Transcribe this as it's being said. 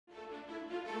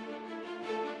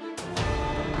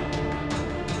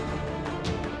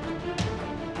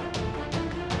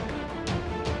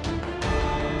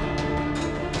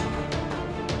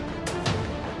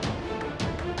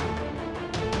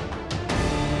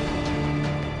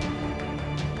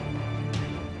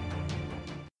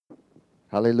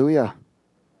Hallelujah.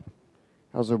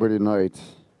 How's everybody tonight?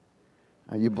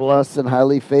 Are you blessed and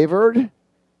highly favored?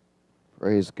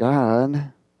 Praise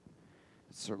God.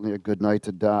 It's certainly a good night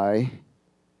to die.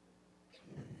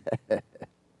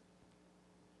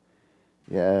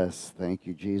 Yes, thank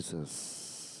you,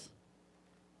 Jesus.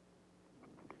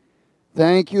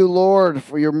 Thank you, Lord,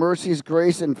 for your mercies,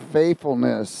 grace, and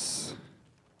faithfulness.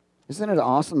 Isn't it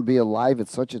awesome to be alive at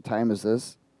such a time as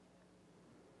this?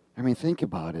 I mean, think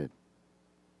about it.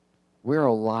 We're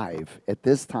alive at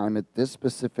this time, at this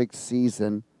specific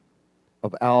season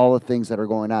of all the things that are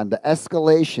going on. The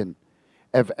escalation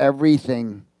of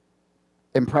everything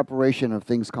in preparation of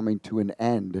things coming to an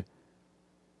end,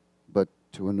 but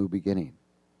to a new beginning.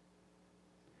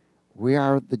 We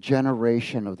are the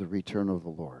generation of the return of the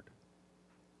Lord.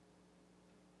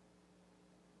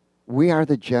 We are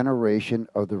the generation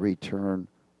of the return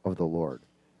of the Lord.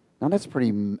 Now that's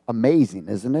pretty amazing,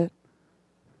 isn't it?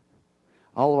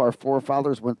 All of our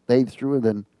forefathers went through, and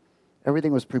then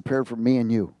everything was prepared for me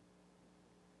and you.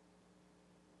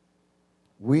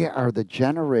 We are the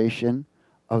generation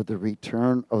of the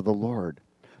return of the Lord.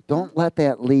 Don't let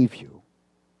that leave you.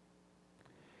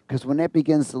 Because when that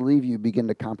begins to leave you, you begin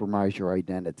to compromise your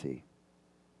identity.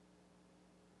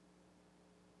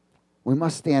 We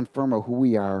must stand firm of who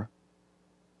we are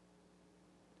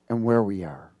and where we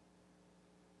are.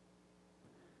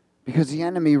 Because the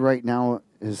enemy right now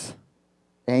is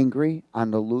angry,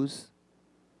 on the loose,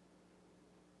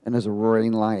 and is a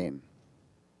roaring lion.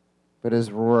 But is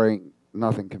roaring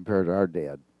nothing compared to our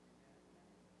dad.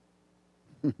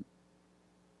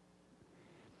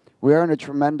 We are in a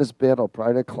tremendous battle,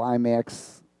 probably a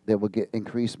climax that will get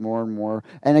increased more and more.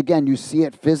 And again, you see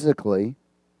it physically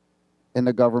in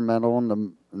the governmental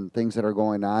and things that are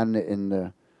going on in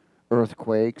the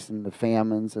earthquakes and the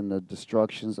famines and the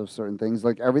destructions of certain things.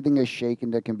 Like everything is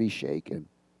shaken that can be shaken.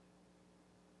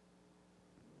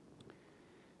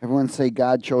 Everyone say,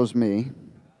 God chose me.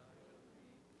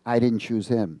 I didn't choose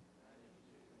him.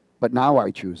 But now I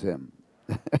choose him.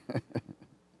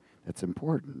 That's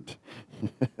important.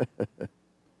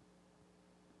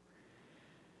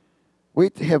 We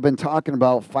have been talking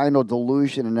about final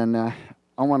delusion, and then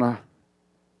I want to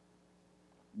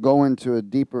go into a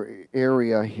deeper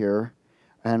area here,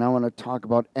 and I want to talk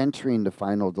about entering the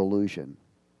final delusion.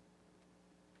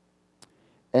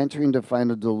 Entering the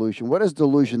final delusion. What is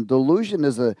delusion? Delusion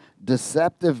is a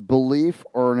deceptive belief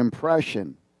or an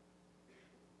impression.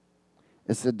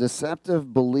 It's a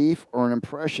deceptive belief or an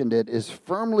impression that is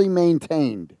firmly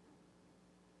maintained.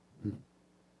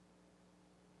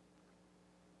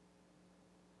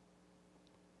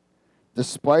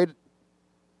 Despite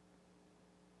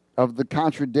of the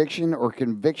contradiction or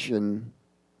conviction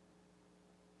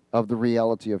of the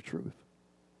reality of truth.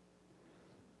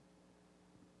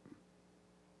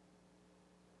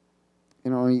 You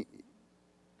know,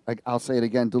 I'll say it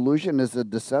again. Delusion is a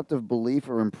deceptive belief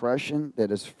or impression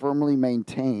that is firmly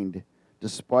maintained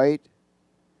despite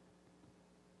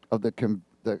of the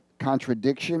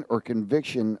contradiction or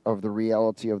conviction of the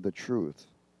reality of the truth.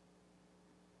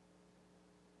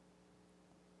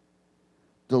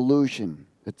 Delusion.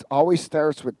 It always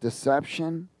starts with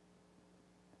deception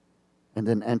and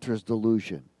then enters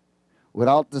delusion.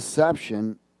 Without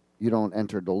deception, you don't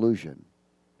enter delusion.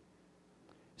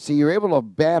 See, you're able to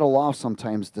battle off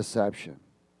sometimes deception.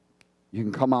 You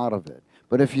can come out of it.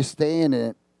 But if you stay in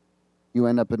it, you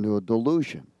end up into a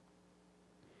delusion.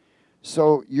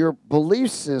 So your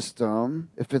belief system,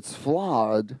 if it's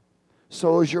flawed,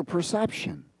 so is your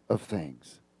perception of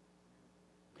things.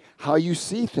 How you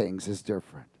see things is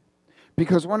different.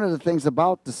 Because one of the things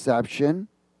about deception,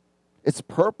 its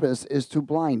purpose is to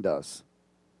blind us.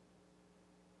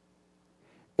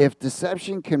 If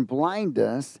deception can blind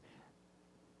us,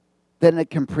 then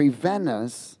it can prevent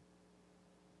us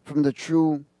from the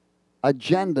true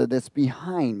agenda that's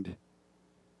behind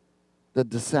the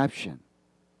deception.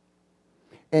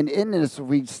 And in this, if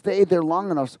we stay there long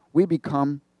enough, we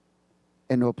become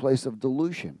into a place of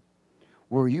delusion,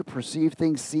 where you perceive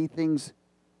things, see things,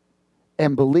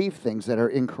 and believe things that are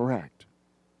incorrect.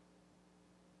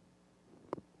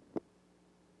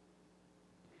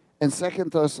 In 2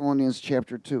 Thessalonians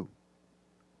chapter 2.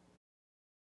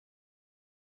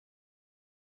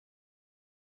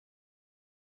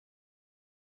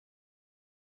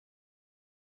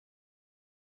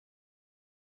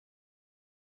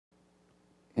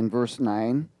 In verse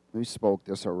 9, we spoke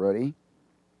this already.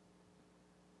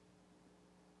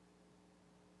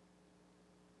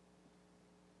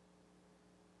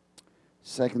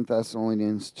 Second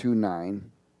Thessalonians 2:9.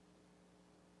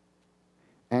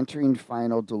 Entering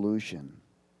final delusion.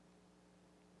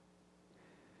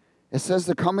 It says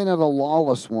the coming of the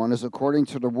lawless one is according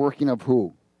to the working of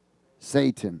who?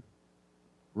 Satan.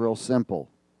 Real simple.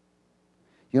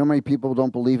 You know how many people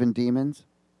don't believe in demons?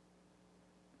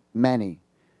 Many.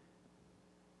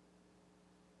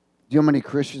 Do you know how many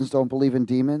Christians don't believe in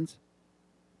demons?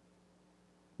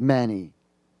 Many.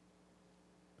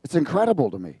 It's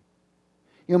incredible to me.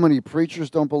 You know how many preachers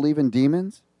don't believe in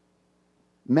demons?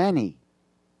 Many.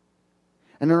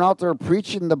 And they're out there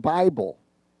preaching the Bible.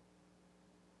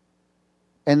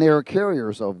 And they are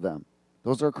carriers of them.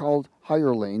 Those are called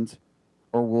hirelings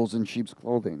or wolves in sheep's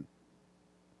clothing.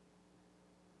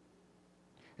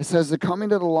 It says, the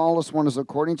coming of the lawless one is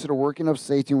according to the working of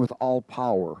Satan with all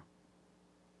power,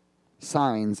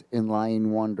 signs, and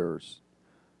lying wonders.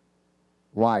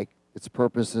 Why? Its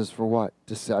purpose is for what?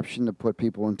 Deception, to put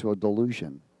people into a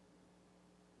delusion.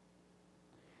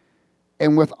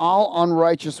 And with all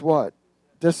unrighteous what?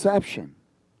 Deception.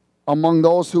 Among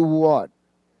those who what?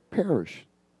 Perish.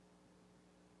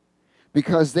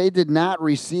 Because they did not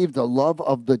receive the love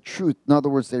of the truth. In other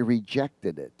words, they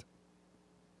rejected it.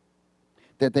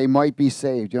 That they might be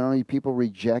saved. You know how many people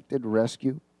rejected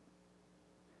rescue?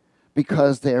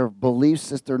 Because their belief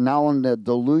system, they're now in the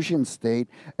delusion state,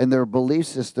 and their belief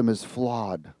system is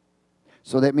flawed.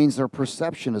 So that means their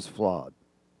perception is flawed.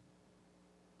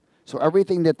 So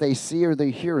everything that they see or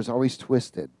they hear is always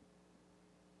twisted.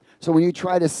 So when you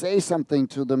try to say something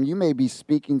to them, you may be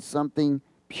speaking something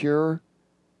pure,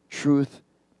 truth,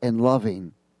 and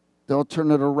loving. They'll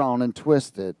turn it around and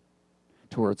twist it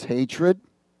towards hatred,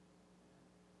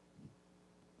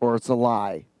 or it's a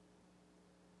lie.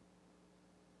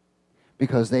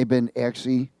 Because they've been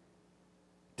actually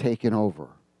taken over.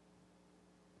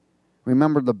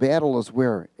 Remember, the battle is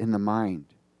where? In the mind.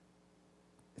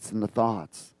 It's in the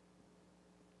thoughts.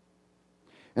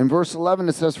 In verse 11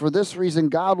 it says, for this reason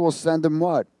God will send them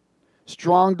what?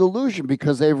 Strong delusion,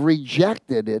 because they've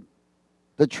rejected it,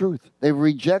 the truth. They've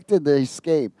rejected the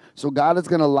escape. So God is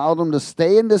going to allow them to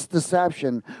stay in this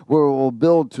deception where it will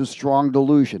build to strong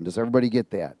delusion. Does everybody get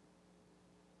that?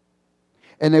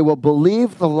 And they will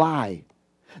believe the lie.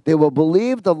 They will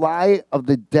believe the lie of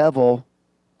the devil,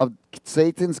 of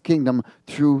Satan's kingdom,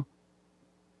 through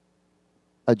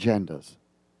agendas.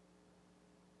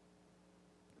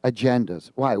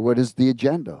 Agendas. Why? What is the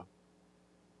agenda?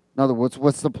 In other words,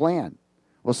 what's the plan?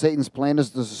 Well, Satan's plan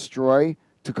is to destroy,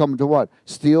 to come to what?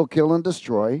 Steal, kill, and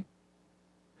destroy.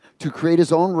 To create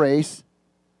his own race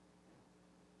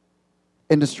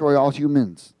and destroy all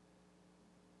humans.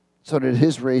 So that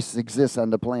his race exists on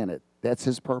the planet. That's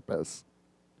his purpose.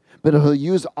 But he'll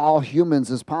use all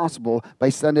humans as possible by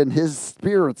sending his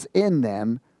spirits in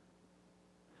them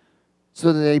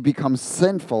so that they become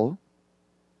sinful,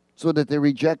 so that they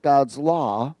reject God's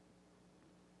law,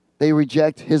 they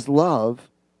reject his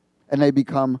love, and they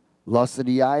become lust of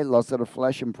the eye, lust of the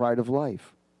flesh, and pride of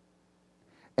life.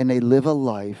 And they live a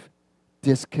life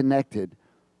disconnected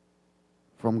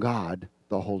from God,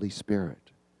 the Holy Spirit.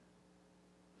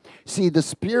 See, the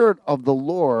Spirit of the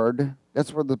Lord,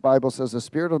 that's where the Bible says the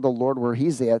Spirit of the Lord, where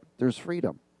he's at, there's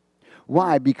freedom.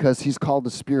 Why? Because he's called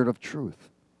the Spirit of truth.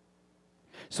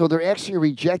 So they're actually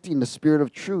rejecting the Spirit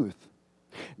of truth.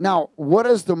 Now, what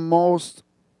is the most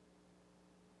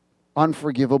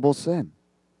unforgivable sin?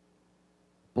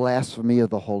 Blasphemy of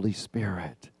the Holy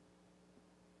Spirit.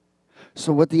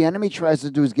 So what the enemy tries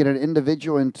to do is get an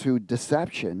individual into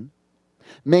deception,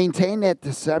 maintain that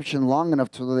deception long enough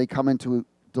till they come into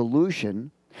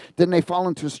delusion. Then they fall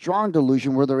into a strong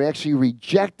delusion where they're actually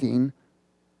rejecting,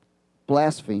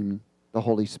 blaspheming the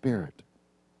Holy Spirit.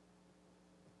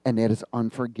 And that is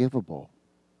unforgivable.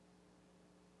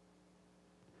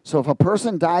 So if a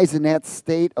person dies in that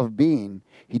state of being,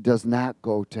 he does not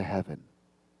go to heaven.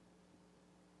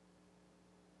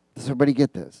 Does everybody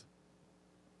get this?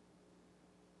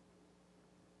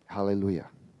 Hallelujah.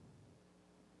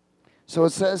 So it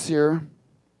says here,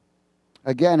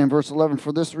 again in verse 11,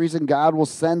 for this reason God will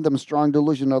send them strong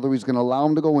delusion. In other words, he's going to allow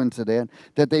them to go into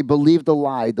that they believe the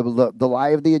lie, the lie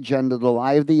of the agenda, the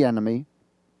lie of the enemy.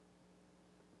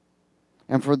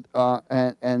 And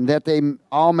and that they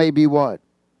all may be what?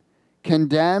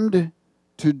 Condemned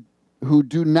to who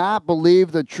do not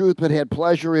believe the truth but had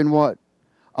pleasure in what?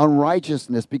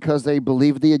 Unrighteousness, because they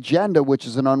believe the agenda, which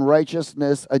is an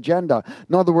unrighteousness agenda.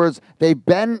 In other words, they've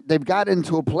got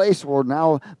into a place where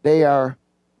now they are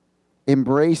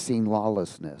embracing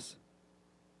lawlessness.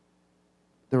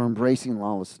 They're embracing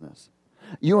lawlessness.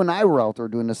 You and I were out there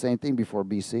doing the same thing before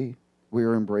BC. We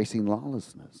were embracing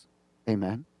lawlessness.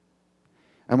 Amen.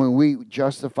 And when we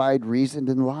justified, reasoned,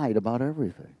 and lied about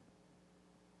everything.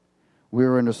 We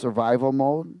were in a survival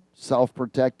mode,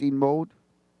 self-protecting mode.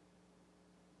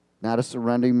 Not a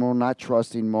surrendering mode, not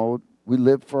trusting mode. We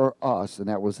lived for us, and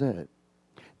that was it.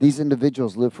 These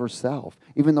individuals live for self,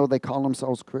 even though they call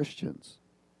themselves Christians.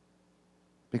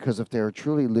 Because if they are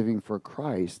truly living for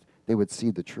Christ, they would see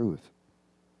the truth.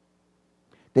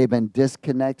 They've been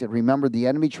disconnected. Remember, the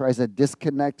enemy tries to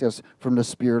disconnect us from the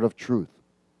spirit of truth.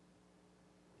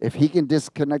 If he can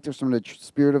disconnect us from the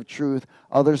spirit of truth,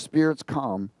 other spirits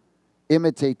come,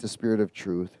 imitate the spirit of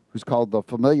truth, who's called the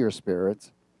familiar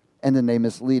spirits, and then they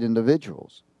mislead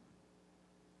individuals.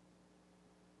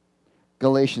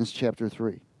 Galatians chapter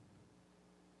 3.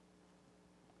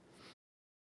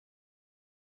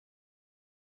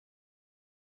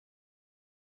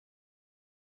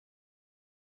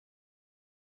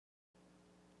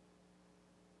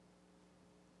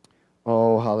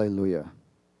 Oh, hallelujah.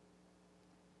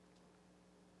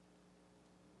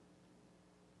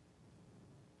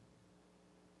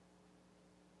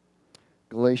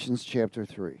 Galatians chapter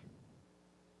 3.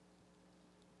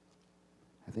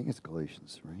 I think it's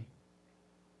Galatians 3.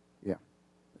 Yeah,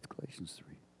 it's Galatians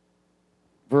 3.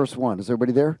 Verse 1. Is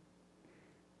everybody there?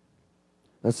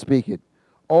 Let's speak it.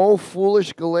 Oh,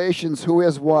 foolish Galatians, who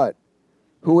has what?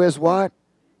 Who has what?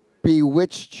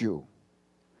 Bewitched you,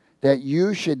 that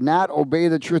you should not obey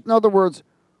the truth. In other words,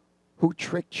 who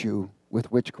tricked you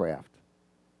with witchcraft?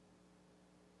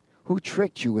 Who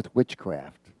tricked you with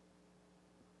witchcraft?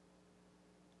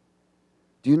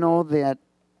 Do you know that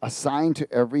assigned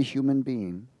to every human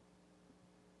being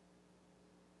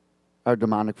are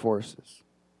demonic forces?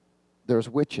 There's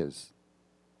witches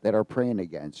that are praying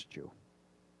against you.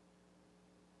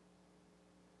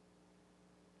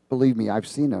 Believe me, I've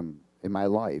seen them in my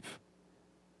life.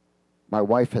 My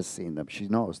wife has seen them. She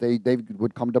knows. They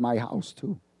would come to my house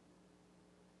too.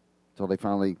 Until they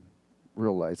finally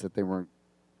realized that they weren't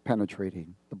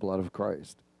penetrating the blood of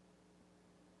Christ.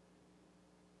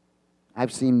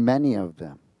 I've seen many of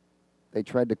them. They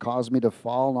tried to cause me to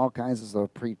fall and all kinds of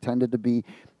stuff, pretended to be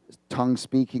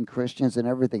tongue-speaking Christians and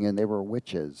everything, and they were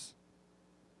witches.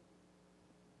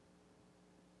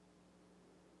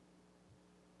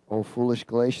 O foolish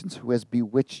Galatians, who has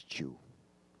bewitched you?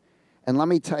 And let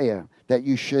me tell you that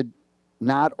you should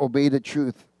not obey the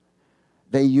truth.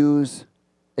 They use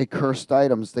accursed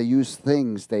items. They use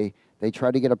things. They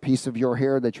try to get a piece of your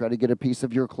hair. They try to get a piece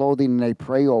of your clothing, and they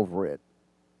pray over it.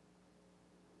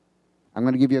 I'm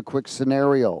going to give you a quick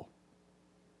scenario.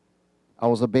 I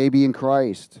was a baby in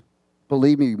Christ.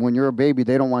 Believe me, when you're a baby,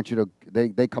 they don't want you to,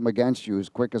 they come against you as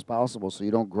quick as possible so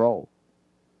you don't grow.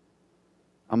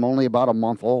 I'm only about a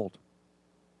month old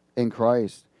in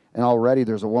Christ. And already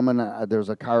there's a woman, there's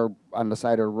a car on the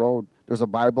side of the road. There's a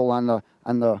Bible on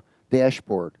the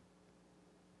dashboard.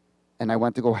 And I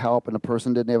went to go help, and the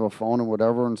person didn't have a phone and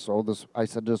whatever. And so I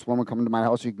said to this woman, come to my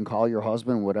house, you can call your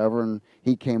husband, whatever. And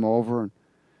he came over, and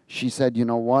she said, you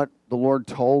know what? The Lord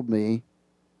told me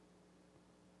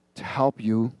to help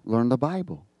you learn the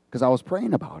Bible. Because I was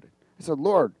praying about it. I said,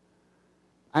 Lord,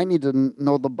 I need to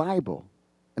know the Bible.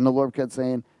 And the Lord kept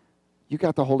saying, you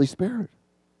got the Holy Spirit.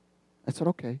 I said,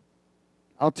 okay,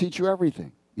 I'll teach you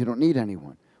everything. You don't need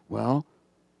anyone. Well,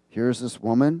 here's this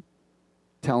woman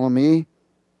telling me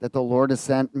that the Lord has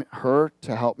sent her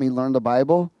to help me learn the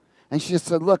Bible. And she just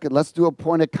said, look, let's do a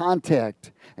point of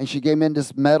contact. And she gave me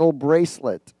this metal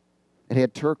bracelet. It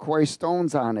had turquoise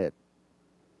stones on it.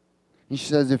 And she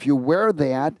says, if you wear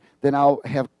that, then I'll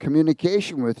have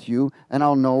communication with you, and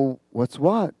I'll know what's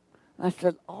what. And I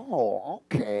said, oh,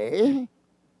 okay.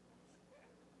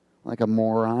 Like a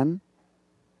moron.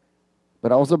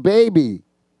 But I was a baby.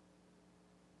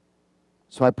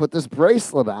 So I put this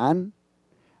bracelet on,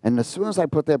 and as soon as I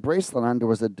put that bracelet on, there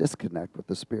was a disconnect with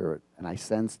the Spirit, and I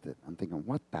sensed it. I'm thinking,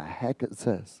 what the heck is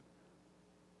this?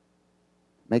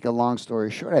 Make a long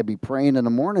story short, I'd be praying in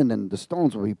the morning, and the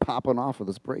stones would be popping off of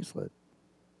this bracelet.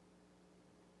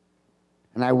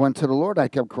 And I went to the Lord. I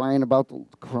kept crying to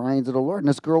the Lord. And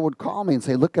this girl would call me and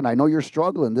say, look, and I know you're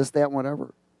struggling, this, that,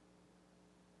 whatever.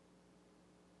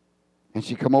 And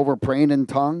she'd come over praying in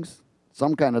tongues,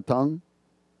 some kind of tongue.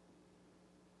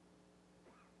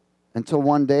 Until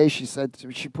one day she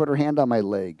put her hand on my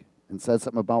leg and said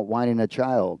something about whining a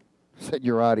child. I said,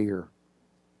 you're out of here.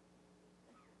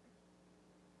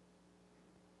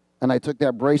 And I took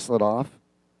that bracelet off,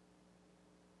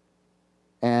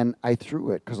 and I threw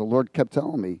it because the Lord kept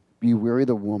telling me, be wary of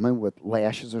the woman with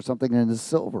lashes or something, and it's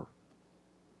silver.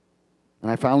 And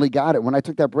I finally got it. When I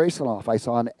took that bracelet off, I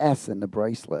saw an S in the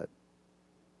bracelet.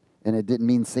 And it didn't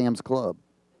mean Sam's Club.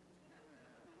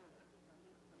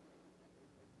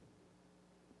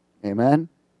 Amen?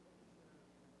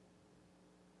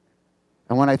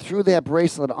 And when I threw that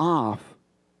bracelet off,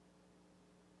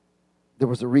 there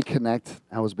was a reconnect.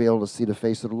 I was able to see the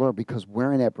face of the Lord because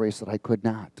wearing that bracelet, I could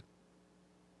not.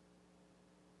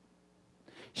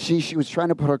 She was trying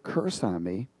to put a curse on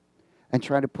me and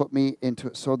try to put me into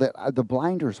it so that the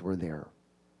blinders were there.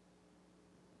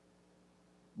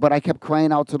 But I kept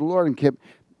crying out to the Lord and kept,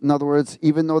 in other words,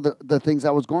 even though the things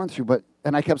I was going through,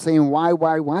 and I kept saying, why?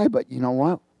 But you know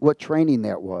what? What training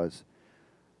that was.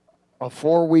 A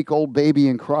 4-week-old baby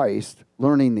in Christ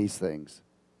learning these things.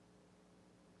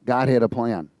 God had a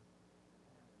plan.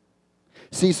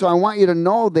 See, so I want you to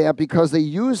know that because they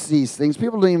use these things,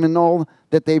 people don't even know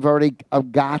that they've already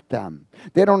got them.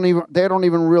 They don't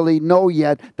even really know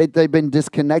yet that they've been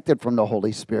disconnected from the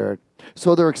Holy Spirit.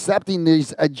 So they're accepting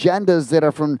these agendas that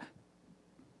are from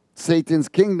Satan's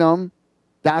kingdom,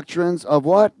 doctrines of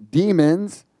what?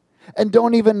 Demons, and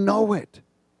don't even know it.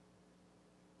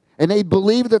 And they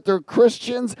believe that they're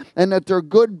Christians and that they're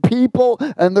good people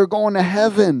and they're going to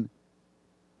heaven.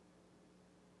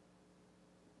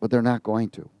 But they're not going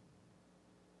to.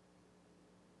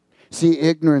 See,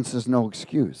 ignorance is no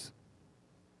excuse.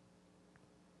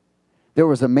 There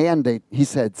was a mandate. He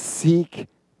said, seek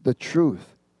the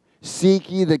truth.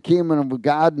 Seek ye the kingdom of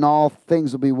God, and all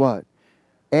things will be what?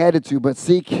 Added to, but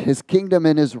seek his kingdom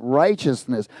and his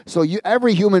righteousness. So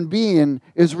every human being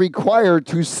is required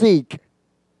to seek.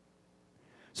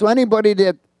 So anybody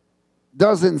that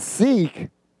doesn't seek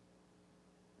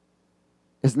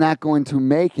is not going to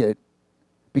make it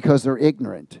because they're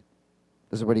ignorant.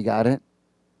 Does everybody got it?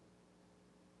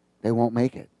 They won't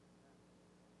make it.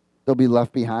 They'll be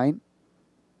left behind.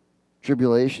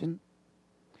 Tribulation.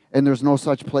 And there's no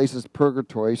such place as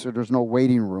purgatory, so there's no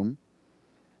waiting room.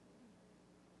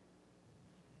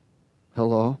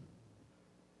 Hello?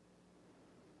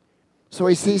 So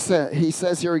he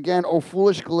says here again, O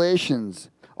foolish Galatians,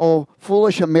 O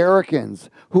foolish Americans,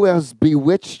 who has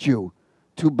bewitched you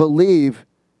to believe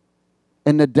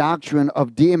in the doctrine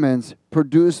of demons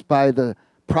produced by the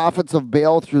prophets of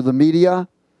Baal through the media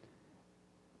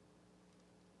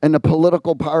and the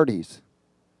political parties?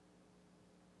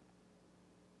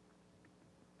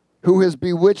 Who has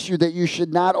bewitched you that you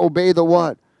should not obey the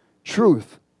what?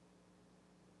 Truth.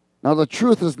 Now the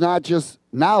truth is not just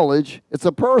knowledge, it's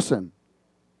a person.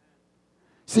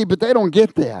 See, but they don't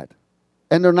get that.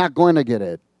 And they're not going to get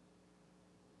it.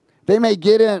 They may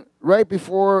get it right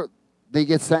before they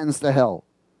get sentenced to hell.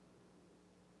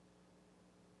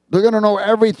 They're going to know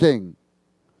everything.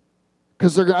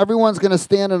 Because everyone's going to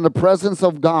stand in the presence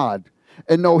of God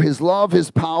and know his love, his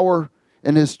power,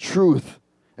 and his truth.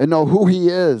 And know who he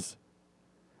is.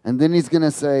 And then he's going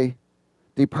to say,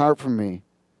 depart from me.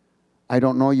 I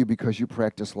don't know you because you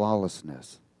practice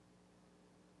lawlessness.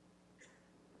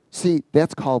 See,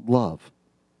 that's called love.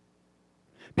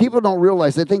 People don't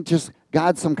realize, they think just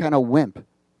God's some kind of wimp.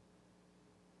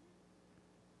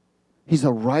 He's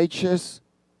a righteous,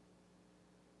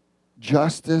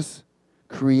 justice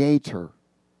creator.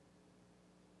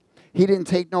 He didn't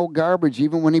take no garbage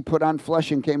even when he put on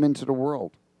flesh and came into the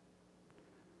world.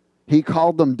 He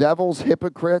called them devils,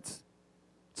 hypocrites,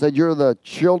 said you're the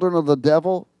children of the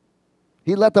devil.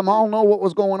 He let them all know what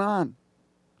was going on.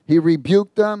 He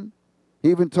rebuked them.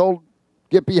 He even told,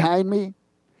 get behind me.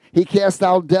 He cast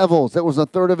out devils. That was a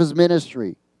third of his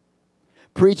ministry.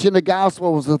 Preaching the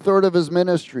gospel was a third of his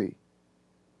ministry.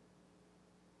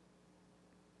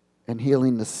 And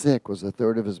healing the sick was a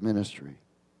third of his ministry.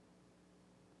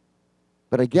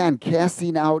 But again,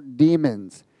 casting out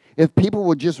demons. If people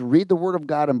would just read the Word of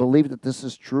God and believe that this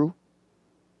is true,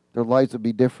 their lives would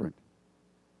be different.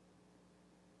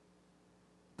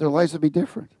 Their lives would be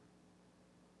different.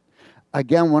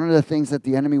 Again, one of the things that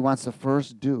the enemy wants to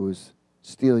first do is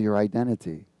steal your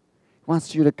identity. He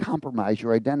wants you to compromise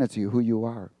your identity, who you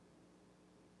are.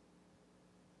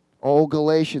 O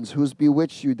Galatians, who's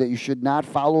bewitched you that you should not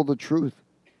follow the truth,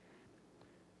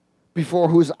 before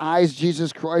whose eyes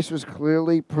Jesus Christ was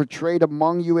clearly portrayed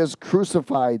among you as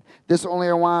crucified. This only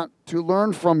I want to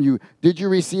learn from you. Did you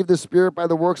receive the Spirit by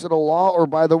the works of the law or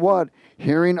by the what?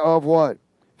 Hearing of what?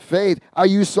 Faith. Are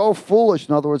you so foolish?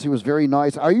 In other words, he was very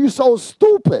nice. Are you so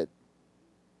stupid?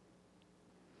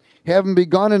 Having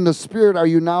begun in the Spirit, are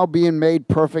you now being made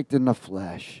perfect in the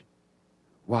flesh?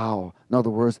 Wow. In other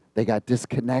words, they got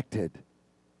disconnected.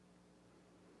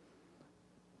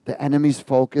 The enemy's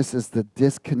focus is to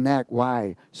disconnect.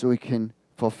 Why? So he can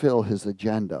fulfill his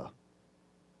agenda.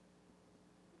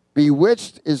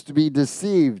 Bewitched is to be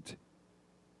deceived,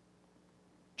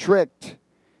 tricked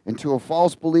into a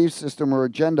false belief system or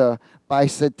agenda by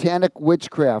satanic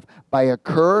witchcraft, by a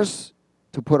curse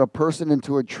to put a person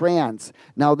into a trance.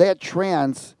 Now that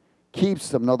trance keeps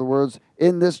them. In other words,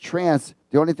 in this trance,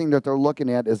 the only thing that they're looking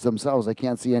at is themselves. They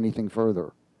can't see anything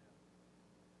further.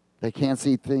 They can't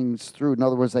see things through. In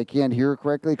other words, they can't hear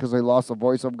correctly because they lost the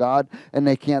voice of God, and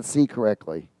they can't see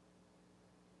correctly.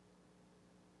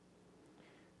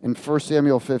 In 1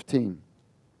 Samuel 15.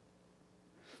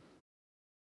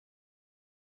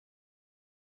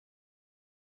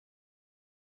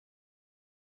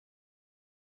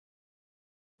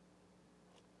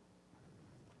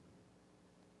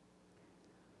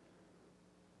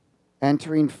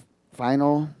 Entering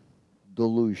final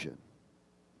delusion.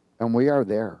 And we are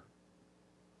there.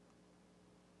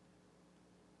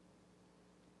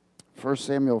 1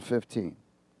 Samuel 15.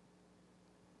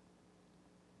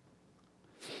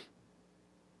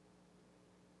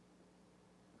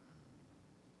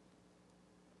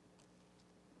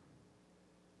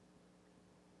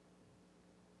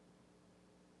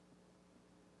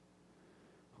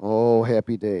 Oh,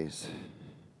 happy days.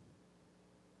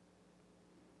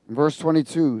 Verse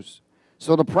 22.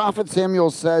 So the prophet Samuel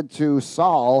said to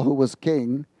Saul, who was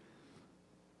king,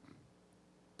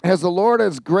 has the Lord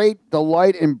has great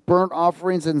delight in burnt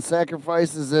offerings and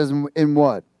sacrifices as in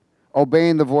what?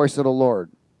 Obeying the voice of the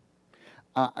Lord.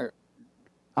 I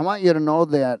want you to know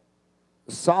that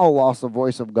Saul lost the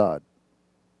voice of God.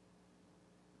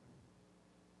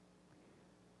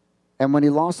 And when he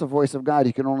lost the voice of God,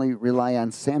 he could only rely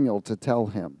on Samuel to tell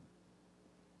him.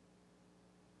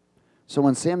 So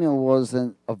when Samuel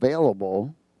wasn't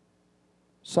available,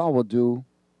 Saul would do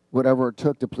whatever it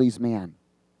took to please man.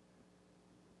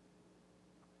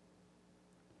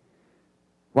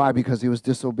 Why? Because he was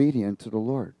disobedient to the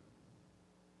Lord.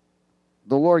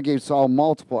 The Lord gave Saul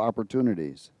multiple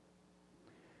opportunities.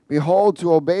 Behold,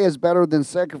 to obey is better than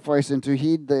sacrifice, and to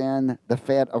heed than the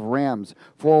fat of rams.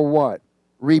 For what?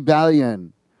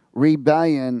 Rebellion.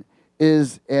 Rebellion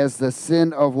is as the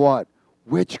sin of what?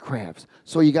 Witchcraft.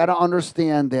 So you got to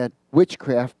understand that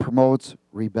witchcraft promotes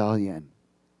rebellion.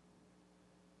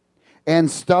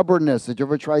 And stubbornness. Did you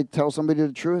ever try to tell somebody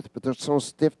the truth, but they're so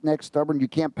stiff-necked, stubborn, you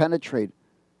can't penetrate?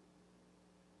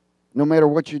 No matter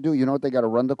what you do, you know what? They got to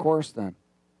run the course then.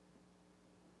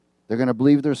 They're going to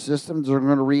believe their systems. They're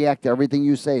going to react to everything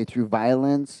you say through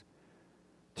violence,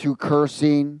 through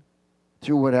cursing,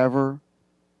 through whatever.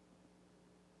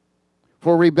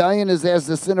 For rebellion is as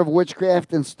the sin of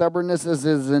witchcraft, and stubbornness is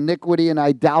as iniquity and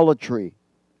idolatry.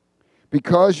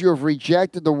 Because you have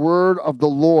rejected the word of the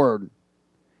Lord,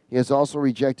 he has also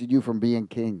rejected you from being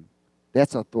king.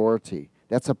 That's authority.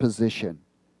 That's a position.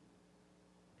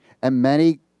 And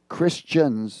many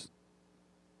Christians,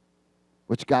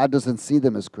 which God doesn't see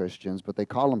them as Christians, but they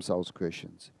call themselves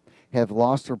Christians, have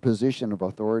lost their position of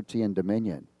authority and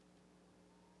dominion.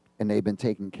 And they've been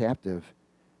taken captive,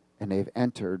 and they've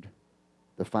entered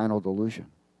the final delusion.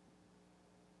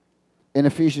 In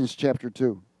Ephesians chapter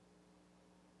 2.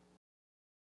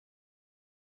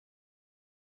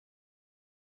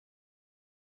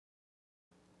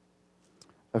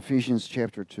 Ephesians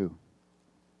chapter 2.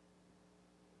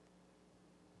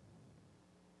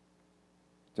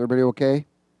 Is everybody okay?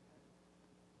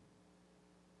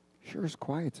 Sure is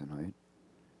quiet tonight.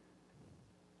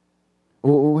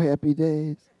 Oh, happy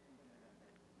days.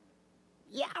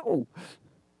 Yow!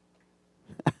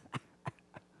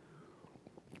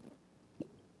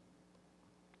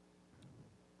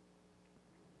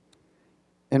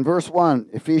 In verse 1,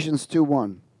 Ephesians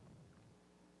 2:1.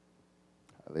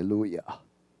 Hallelujah.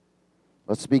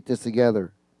 Let's speak this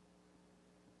together.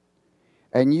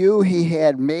 And you he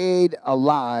had made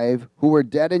alive, who were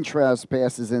dead in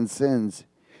trespasses and sins,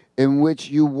 in which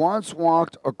you once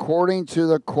walked according to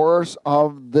the course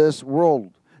of this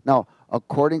world. Now,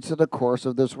 according to the course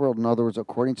of this world. In other words,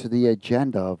 according to the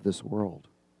agenda of this world.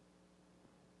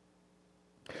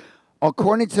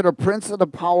 According to the prince of the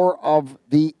power of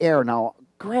the air. Now,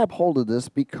 grab hold of this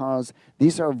because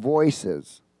these are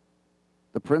voices.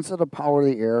 The prince of the power of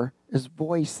the air is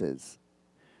voices.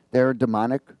 They're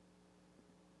demonic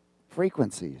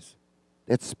frequencies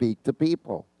that speak to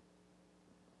people.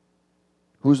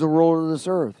 Who's the ruler of this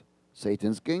earth?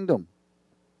 Satan's kingdom.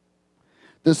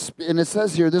 And it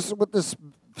says here, this is what the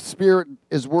Spirit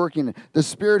is working. The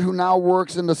Spirit who now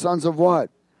works in the sons of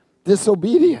what?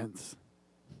 Disobedience.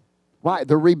 Why?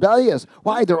 They're rebellious.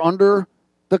 Why? They're under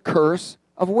the curse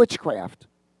of witchcraft.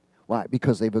 Why?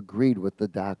 Because they've agreed with the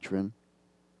doctrine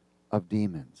of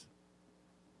demons.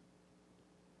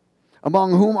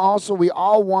 Among whom also we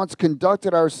all once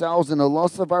conducted ourselves in the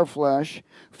lust of our flesh,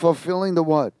 fulfilling the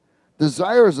what?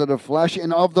 Desires of the flesh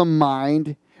and of the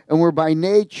mind, and were by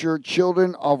nature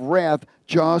children of wrath,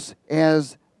 just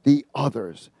as the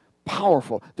others.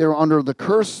 Powerful. They're under the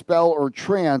curse, spell, or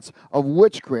trance of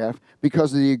witchcraft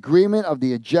because of the agreement of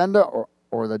the agenda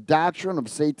or the doctrine of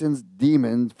Satan's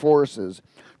demon forces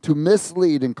to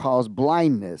mislead and cause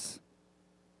blindness,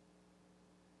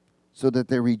 so that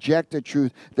they reject the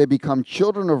truth. They become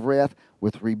children of wrath,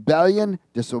 with rebellion,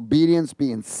 disobedience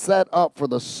being set up for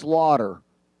the slaughter,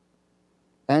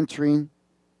 entering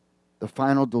the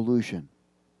final delusion.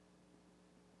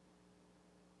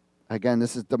 Again,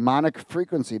 this is demonic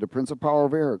frequency, the prince of power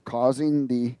of air, causing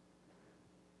them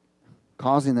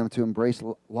to embrace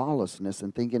lawlessness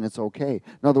and thinking it's okay.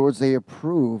 In other words, they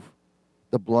approve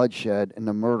the bloodshed and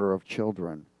the murder of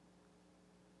children.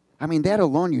 I mean, that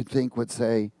alone you'd think would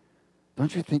say,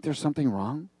 don't you think there's something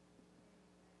wrong?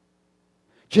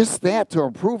 Just that, to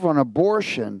approve an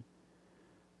abortion.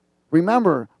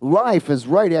 Remember, life is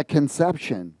right at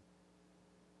conception.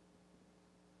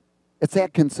 It's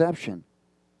at conception.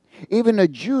 Even the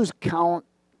Jews count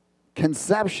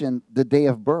conception the day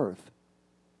of birth,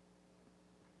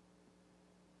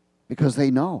 because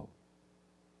they know.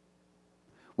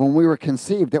 When we were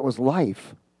conceived, that was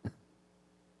life.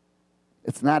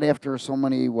 It's not after so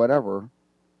many whatever.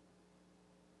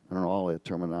 I don't know all that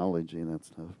terminology and that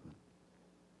stuff.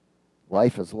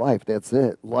 Life is life. That's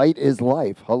it. Light is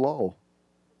life. Hello.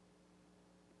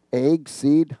 Egg,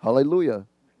 seed, hallelujah.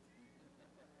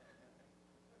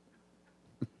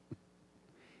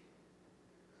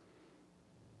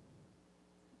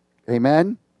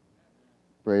 Amen?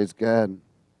 Praise God.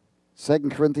 2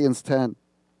 Corinthians 10.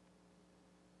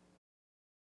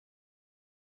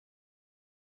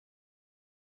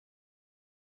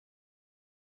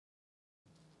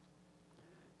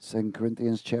 Second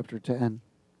Corinthians chapter 10.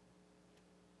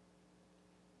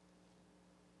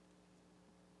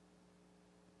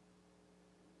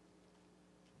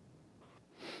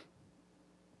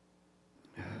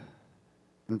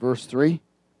 In verse 3.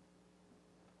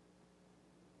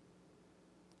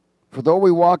 For though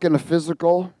we walk in the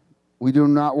physical, we do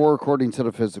not war according to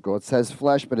the physical. It says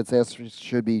flesh, but it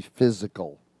should be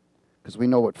physical, because we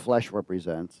know what flesh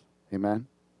represents. Amen?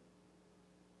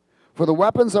 For the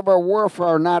weapons of our warfare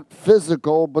are not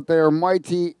physical, but they are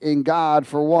mighty in God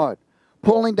for what?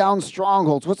 Pulling down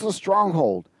strongholds. What's a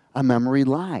stronghold? A memory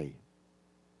lie.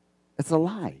 It's a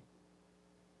lie.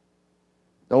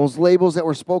 Those labels that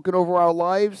were spoken over our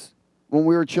lives when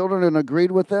we were children and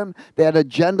agreed with them, that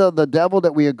agenda of the devil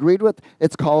that we agreed with,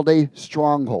 it's called a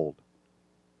stronghold.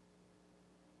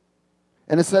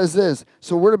 And it says this,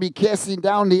 so we're to be casting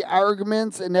down the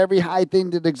arguments and every high thing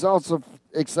that exalts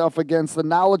itself against the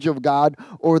knowledge of God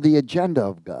or the agenda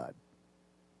of God.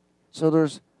 So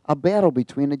there's a battle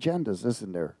between agendas,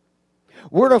 isn't there?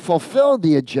 We're to fulfill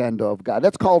the agenda of God.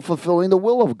 That's called fulfilling the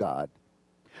will of God.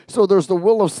 So there's the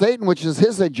will of Satan, which is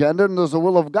his agenda, and there's the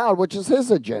will of God, which is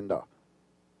his agenda.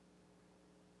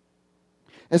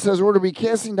 It says we're to be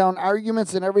casting down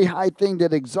arguments and every high thing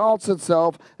that exalts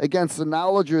itself against the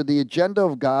knowledge or the agenda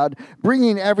of God,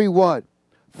 bringing every what?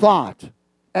 Thought.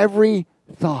 Every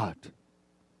thought.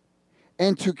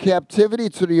 Into captivity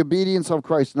to the obedience of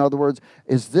Christ. In other words,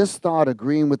 is this thought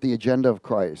agreeing with the agenda of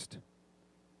Christ?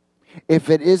 If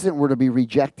it isn't, we're to be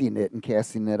rejecting it and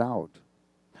casting it out.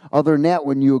 Other than that,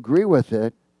 when you agree with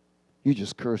it, you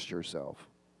just cursed yourself.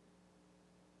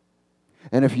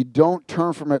 And if you don't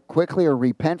turn from it quickly or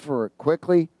repent for it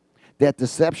quickly, that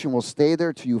deception will stay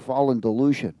there till you fall in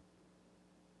delusion.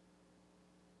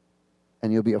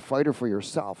 And you'll be a fighter for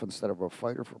yourself instead of a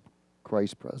fighter for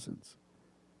Christ's presence.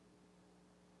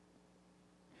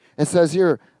 It says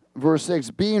here, verse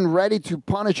 6, being ready to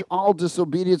punish all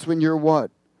disobedience when you're what?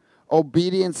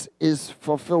 Obedience is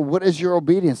fulfilled. What is your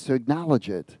obedience? To acknowledge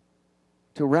it,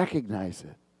 to recognize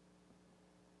it.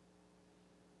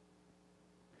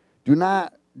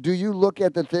 Do you look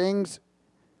at the things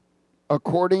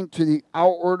according to the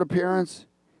outward appearance?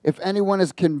 If anyone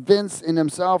is convinced in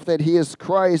himself that he is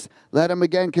Christ, let him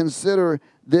again consider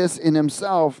this in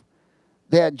himself,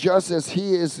 that just as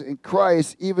he is in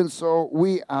Christ, even so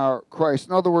we are Christ.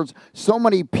 In other words, so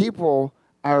many people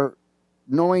are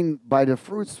knowing by the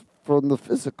fruits from the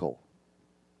physical.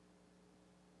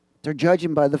 They're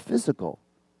judging by the physical.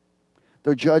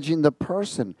 They're judging the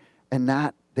person and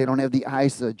not, they don't have the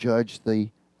eyes to judge the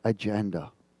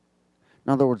agenda.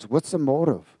 In other words, what's the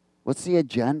motive? What's the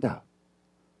agenda?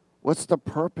 What's the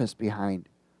purpose behind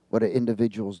what an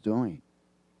individual's doing?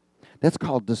 That's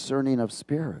called discerning of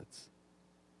spirits.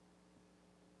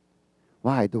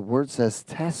 Why? The word says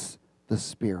test the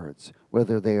spirits,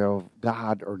 whether they are of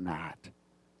God or not.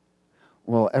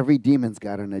 Well, every demon's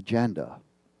got an agenda.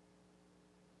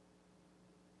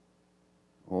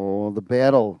 Oh, the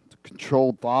battle to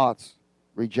control thoughts,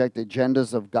 reject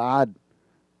agendas of God,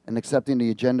 and accepting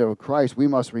the agenda of Christ. We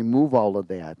must remove all of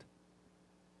that.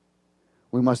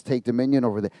 We must take dominion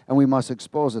over that, and we must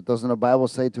expose it. Doesn't the Bible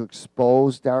say to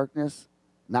expose darkness?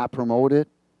 not promote it.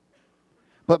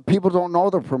 But people don't know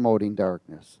they're promoting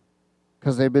darkness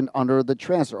because they've been under the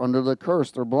trance or under the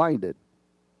curse. They're blinded.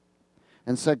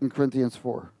 And 2 Corinthians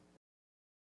 4.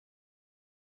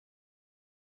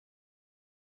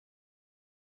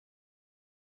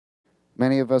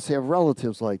 Many of us have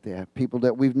relatives like that, people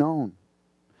that we've known.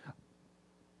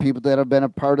 People that have been a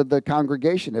part of the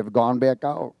congregation have gone back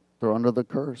out. They're under the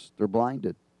curse. They're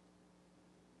blinded.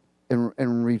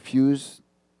 And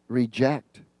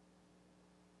reject.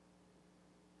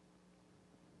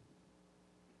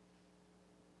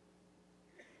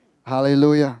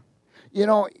 Hallelujah. You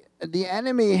know, the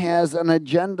enemy has an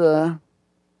agenda.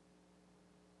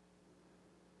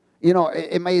 You know,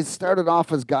 it may have started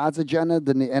off as God's agenda,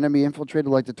 then the enemy infiltrated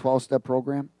like the 12-step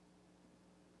program.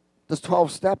 This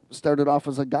 12-step started off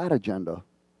as a God agenda.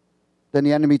 Then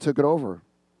the enemy took it over.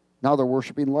 Now they're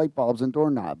worshiping light bulbs and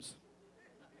doorknobs.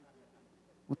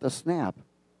 What the snap?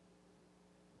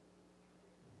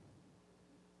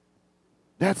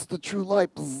 That's the true light.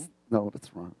 No,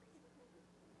 that's wrong.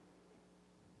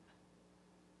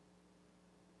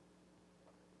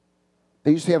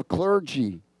 They used to have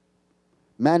clergy,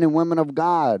 men and women of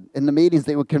God. In the meetings,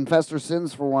 they would confess their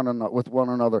sins with one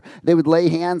another. They would lay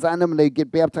hands on them, and they'd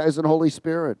get baptized in the Holy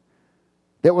Spirit.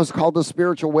 That was called the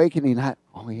spiritual awakening.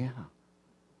 Oh, yeah.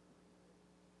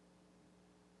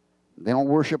 They don't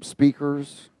worship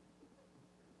speakers.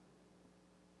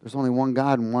 There's only one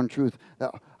God and one truth.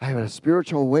 I had a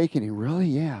spiritual awakening. Really?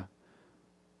 Yeah.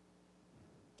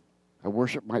 I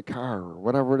worship my car or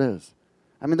whatever it is.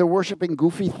 I mean, they're worshiping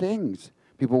goofy things.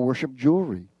 People worship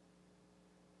jewelry.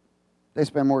 They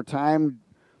spend more time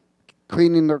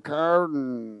cleaning their car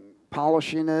and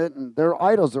polishing it. And they're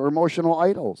idols. They're emotional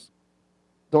idols.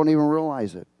 Don't even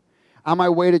realize it. On my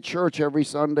way to church every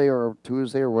Sunday or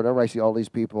Tuesday or whatever, I see all these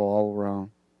people all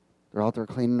around. They're out there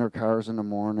cleaning their cars in the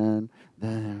morning.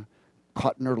 Then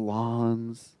cutting their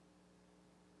lawns.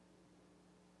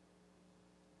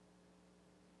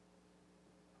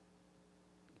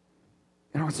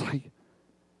 You know, it's like,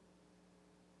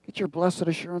 get your blessed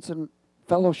assurance and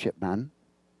fellowship, man.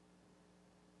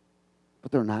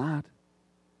 But they're not.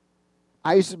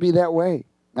 I used to be that way.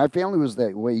 My family was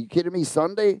that way. You kidding me?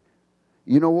 Sunday,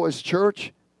 you know what was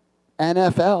church?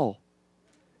 NFL.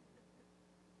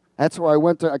 That's where I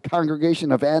went to a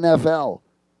congregation of NFL.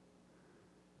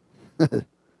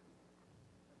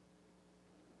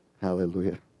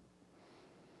 Hallelujah.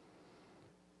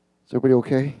 Is everybody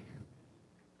okay?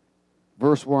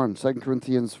 Verse 1, 2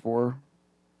 Corinthians 4,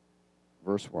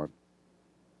 verse 1.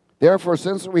 Therefore,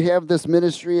 since we have this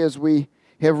ministry, as we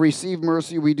have received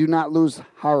mercy, we do not lose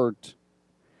heart.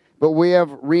 But we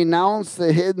have renounced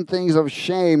the hidden things of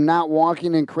shame, not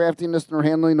walking in craftiness nor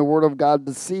handling the word of God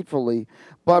deceitfully,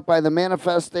 but by the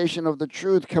manifestation of the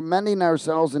truth, commending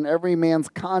ourselves in every man's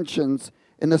conscience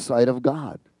in the sight of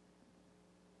God.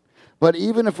 But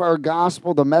even if our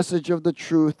gospel, the message of the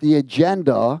truth, the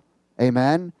agenda,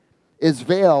 amen, is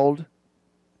veiled,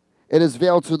 it is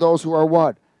veiled to those who are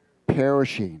what?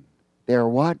 Perishing. They are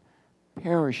what?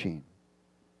 Perishing.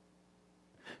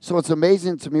 So it's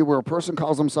amazing to me where a person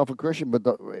calls himself a Christian, but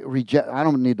I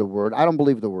don't need the word. I don't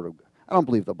believe the word of God. I don't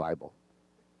believe the Bible.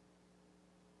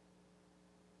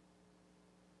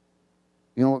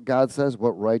 You know what God says?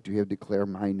 What right do you have to declare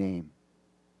my name?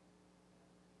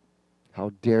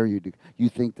 How dare you? You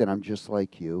think that I'm just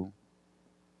like you?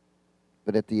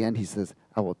 But at the end, he says,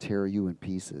 I will tear you in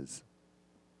pieces.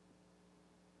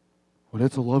 Well,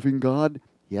 that's a loving God?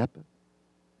 Yep.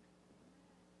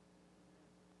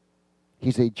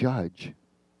 He's a judge.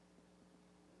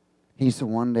 He's the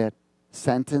one that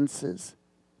sentences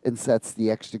and sets the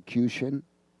execution.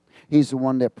 He's the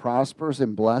one that prospers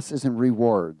and blesses and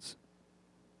rewards.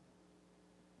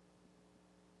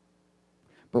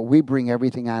 But we bring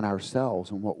everything on ourselves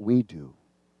and what we do.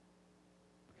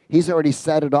 He's already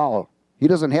said it all. He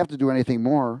doesn't have to do anything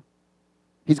more.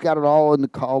 He's got it all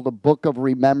called the book of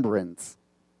remembrance.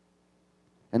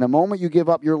 And the moment you give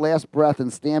up your last breath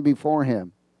and stand before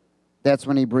him, that's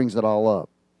when he brings it all up.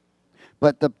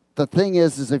 But the thing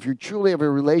is if you truly have a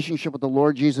relationship with the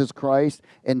Lord Jesus Christ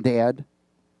and Dad,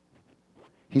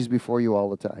 he's before you all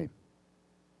the time.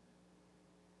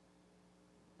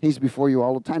 He's before you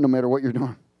all the time, no matter what you're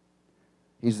doing.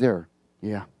 He's there.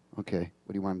 Yeah, okay.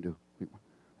 What do you want me to do?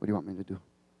 What do you want me to do?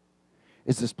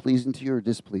 Is this pleasing to you or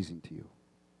displeasing to you?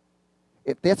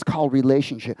 If that's called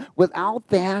relationship. Without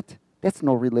that, that's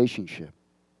no relationship.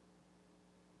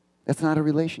 That's not a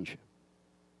relationship.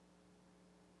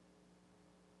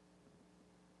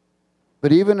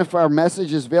 But even if our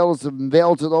message is veiled, it's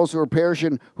veiled to those who are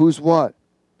perishing, whose what?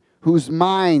 Whose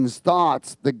minds,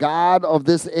 thoughts, the God of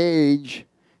this age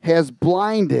has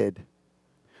blinded,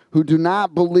 who do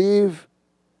not believe,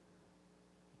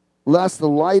 lest the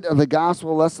light of the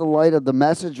gospel, lest the light of the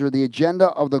message or the agenda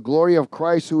of the glory of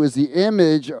Christ, who is the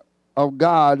image of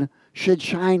God, should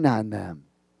shine on them.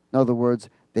 In other words,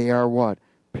 they are what?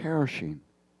 Perishing.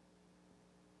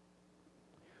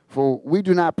 For we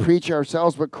do not preach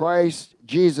ourselves, but Christ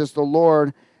Jesus the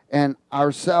Lord, and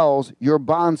ourselves your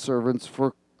bondservants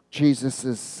for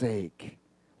Jesus' sake.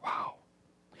 Wow.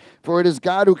 For it is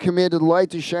God who commanded light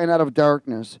to shine out of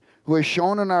darkness, who has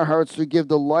shown in our hearts to give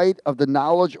the light of the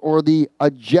knowledge or the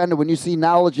agenda. When you see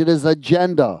knowledge, it is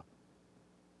agenda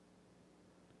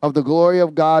of the glory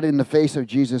of God in the face of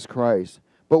Jesus Christ.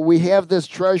 But we have this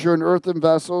treasure in earthen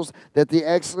vessels, that the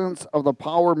excellence of the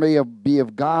power may be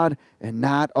of God and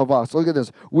not of us. Look at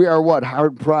this. We are what?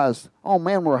 Hard pressed. Oh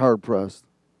man, we're hard pressed.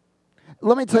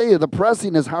 Let me tell you, the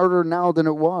pressing is harder now than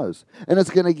it was. And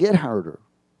it's going to get harder.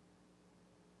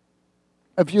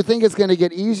 If you think it's going to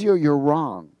get easier, you're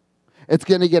wrong. It's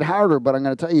going to get harder, but I'm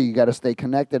going to tell you, you got to stay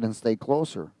connected and stay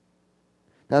closer.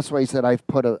 That's why he said,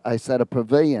 I set a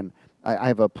pavilion. I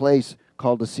have a place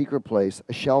called a secret place,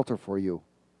 a shelter for you.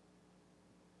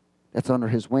 That's under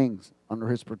his wings, under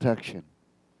his protection.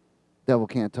 Devil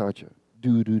can't touch it.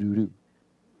 Do.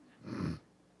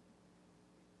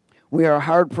 We are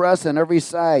hard pressed on every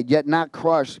side, yet not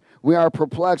crushed. We are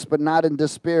perplexed, but not in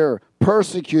despair.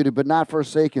 Persecuted, but not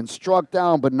forsaken. Struck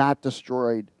down, but not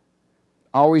destroyed.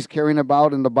 Always carrying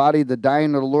about in the body the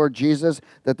dying of the Lord Jesus,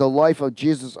 that the life of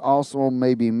Jesus also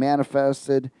may be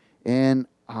manifested in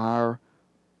our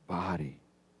body.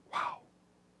 Wow.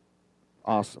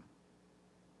 Awesome.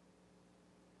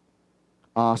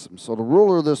 Awesome. So the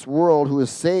ruler of this world, who is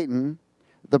Satan,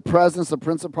 the presence, the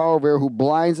prince of power of air, who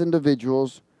blinds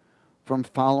individuals from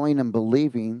following and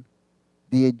believing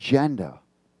the agenda,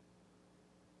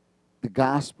 the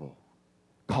gospel,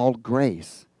 called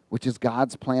grace, which is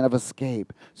God's plan of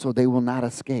escape, so they will not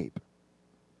escape.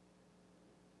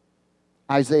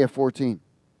 Isaiah 14.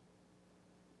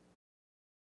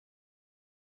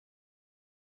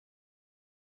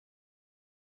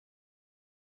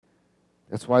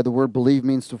 That's why the word believe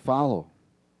means to follow.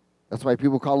 That's why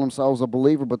people call themselves a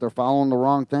believer, but they're following the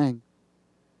wrong thing.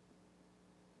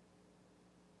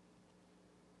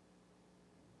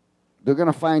 They're going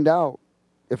to find out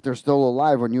if they're still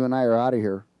alive when you and I are out of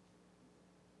here.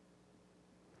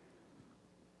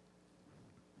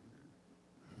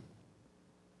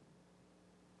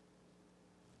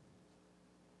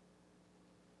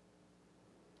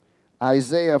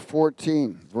 Isaiah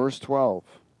 14, verse 12.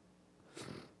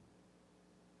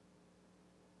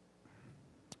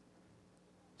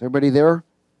 Is everybody there?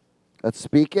 Let's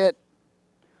speak it.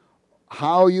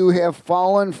 How you have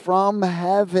fallen from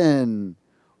heaven,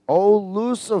 O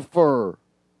Lucifer,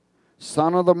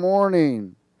 son of the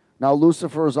morning. Now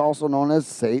Lucifer is also known as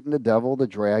Satan, the devil, the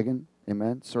dragon.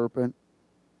 Amen. Serpent.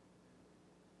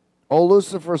 O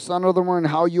Lucifer, son of the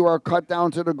morning, how you are cut down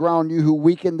to the ground, you who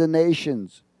weaken the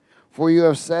nations. For you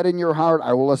have said in your heart,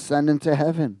 I will ascend into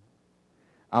heaven.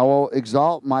 I will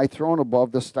exalt my throne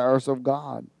above the stars of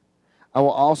God. I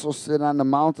will also sit on the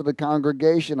mount of the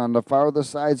congregation on the farthest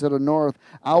sides of the north.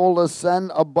 I will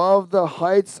ascend above the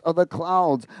heights of the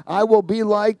clouds. I will be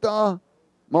like the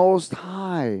Most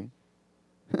High.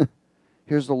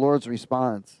 Here's the Lord's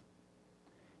response.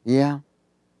 Yeah?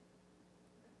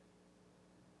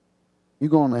 You're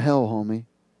going to hell, homie.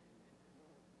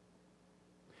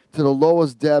 To the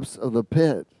lowest depths of the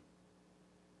pit.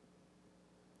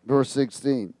 Verse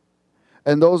 16.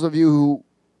 And those of you who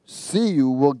see you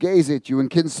will gaze at you and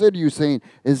consider you, saying,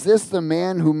 is this the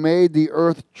man who made the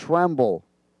earth tremble,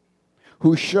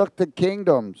 who shook the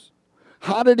kingdoms?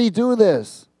 How did he do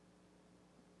this?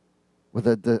 With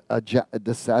a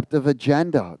deceptive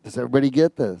agenda. Does everybody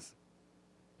get this?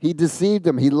 He deceived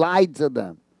them. He lied to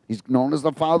them. He's known as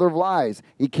the father of lies.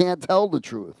 He can't tell the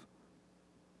truth.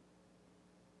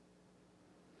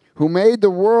 Who made the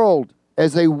world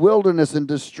as a wilderness and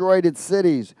destroyed its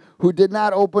cities, who did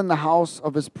not open the house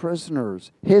of his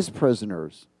prisoners.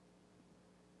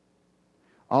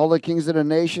 All the kings of the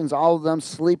nations, all of them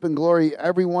sleep in glory,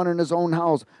 everyone in his own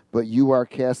house. But you are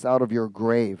cast out of your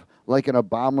grave like an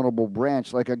abominable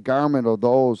branch, like a garment of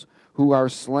those who are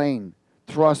slain,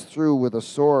 thrust through with a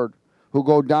sword, who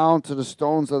go down to the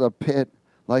stones of the pit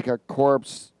like a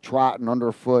corpse trodden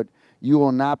underfoot. You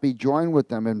will not be joined with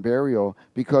them in burial,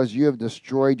 because you have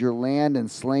destroyed your land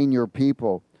and slain your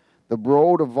people. The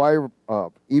road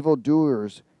of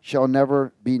evildoers shall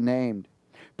never be named.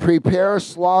 Prepare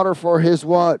slaughter for his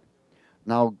what?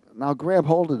 Now grab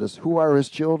hold of this. Who are his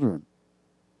children?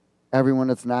 Everyone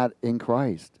that's not in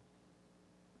Christ.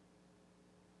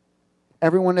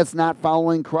 Everyone that's not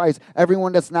following Christ,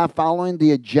 everyone that's not following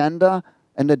the agenda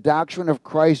and the doctrine of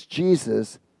Christ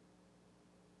Jesus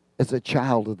is a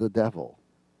child of the devil.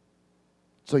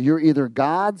 So you're either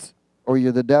God's or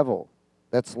you're the devil.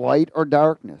 That's light or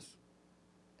darkness.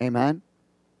 Amen?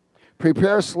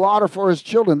 Prepare slaughter for his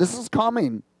children. This is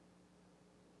coming.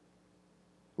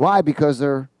 Why? Because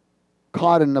they're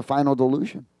caught in the final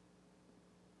delusion.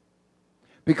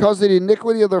 Because of the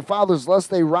iniquity of their fathers,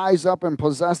 lest they rise up and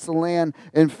possess the land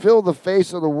and fill the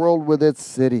face of the world with its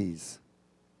cities.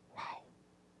 Wow.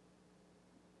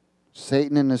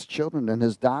 Satan and his children and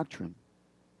his doctrine.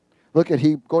 Go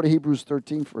to Hebrews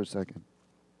 13 for a second.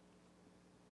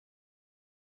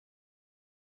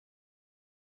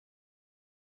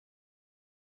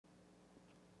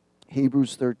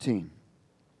 Hebrews 13.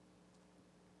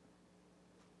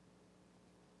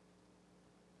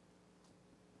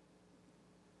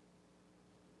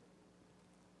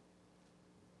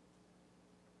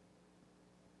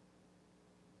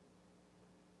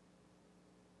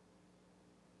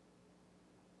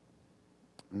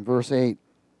 In verse 8.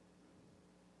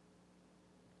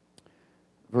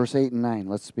 Verse 8 and 9.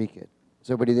 Let's speak it. Is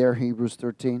everybody there? Hebrews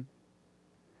 13.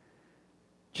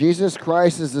 Jesus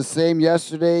Christ is the same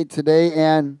yesterday, today,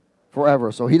 and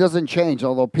forever. So he doesn't change.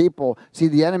 Although people, see,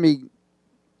 the enemy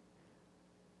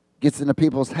gets into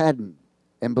people's head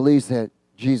and believes that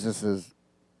Jesus is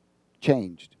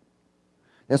changed.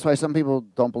 That's why some people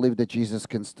don't believe that Jesus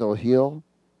can still heal.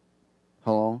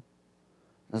 Hello?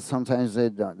 And sometimes they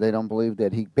don't believe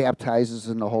that he baptizes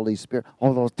in the Holy Spirit.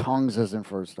 Although tongues isn't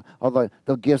for, although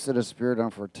the gifts of the Spirit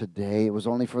aren't for today. It was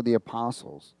only for the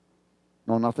apostles.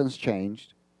 No, nothing's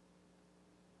changed.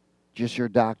 Just your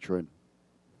doctrine.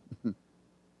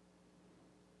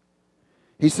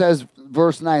 He says,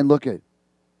 verse 9, look at.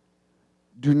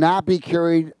 Do not be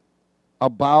carried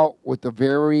about with the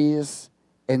various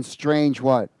and strange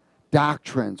what?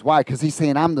 Doctrines. Why? Because he's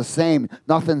saying, I'm the same.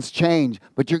 Nothing's changed.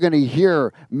 But you're going to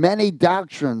hear many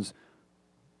doctrines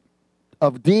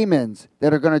of demons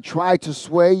that are going to try to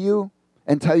sway you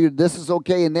and tell you this is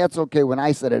okay and that's okay when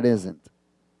I said it isn't.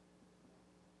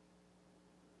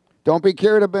 Don't be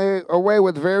carried away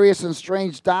with various and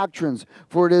strange doctrines,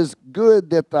 for it is good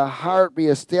that the heart be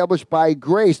established by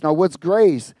grace. Now, what's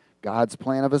grace? God's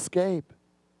plan of escape,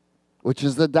 which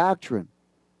is the doctrine.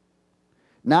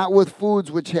 Not with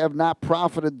foods which have not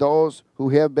profited those who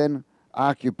have been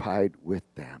occupied with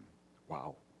them.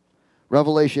 Wow.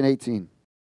 Revelation 18.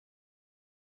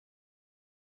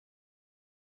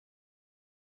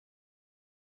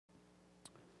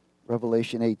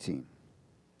 Revelation 18.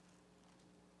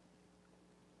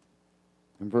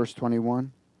 In verse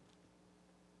 21.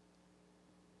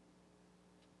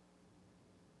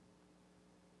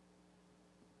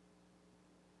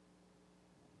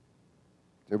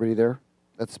 Is everybody there?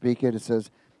 Let's speak it. It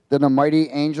says, Then a mighty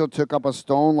angel took up a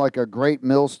stone like a great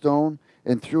millstone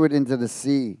and threw it into the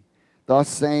sea, thus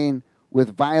saying,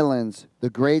 With violence the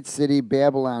great city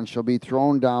Babylon shall be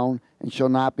thrown down and shall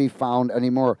not be found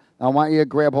anymore. Now, I want you to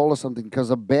grab hold of something,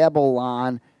 because a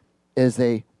Babylon is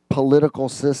a political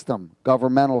system,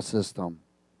 governmental system.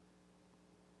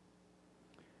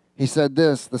 He said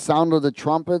this, the sound of the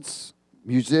trumpets,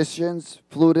 musicians,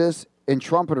 flutists, and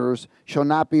trumpeters shall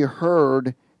not be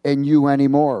heard in you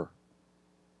anymore.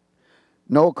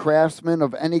 No craftsman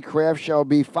of any craft shall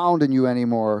be found in you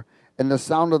anymore, and the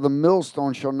sound of the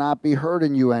millstone shall not be heard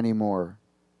in you anymore.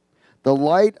 The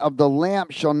light of the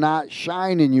lamp shall not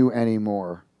shine in you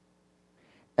anymore.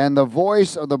 And the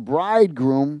voice of the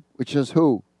bridegroom, which is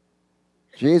who?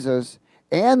 Jesus,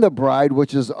 and the bride,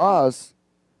 which is us,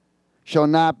 shall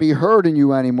not be heard in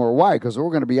you anymore. Why? Because we're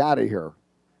going to be out of here.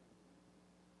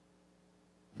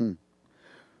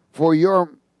 For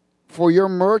your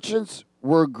merchants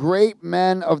were great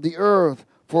men of the earth,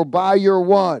 for by your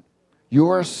what?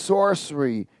 Your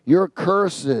sorcery, your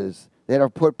curses that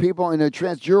have put people in a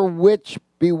trance, your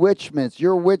bewitchments,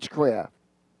 your witchcraft.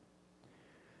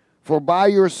 For by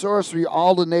your sorcery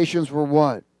all the nations were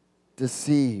what?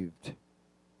 Deceived.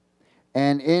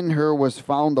 And in her was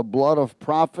found the blood of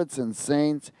prophets and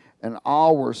saints, and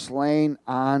all were slain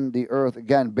on the earth.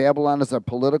 Again, Babylon is a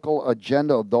political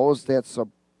agenda of those that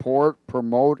support,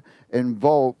 promote, and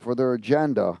vote for their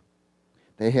agenda.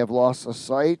 They have lost the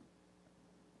sight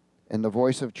and the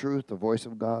voice of truth, the voice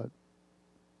of God.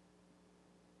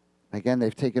 Again,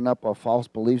 they've taken up a false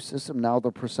belief system. Now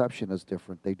their perception is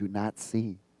different. They do not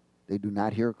see. They do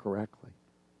not hear correctly.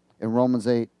 In Romans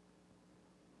 8,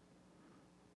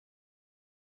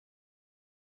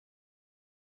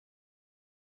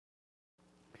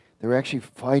 they're actually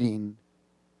fighting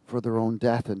for their own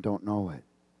death and don't know it.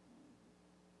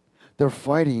 They're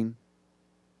fighting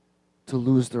to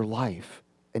lose their life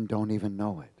and don't even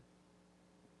know it.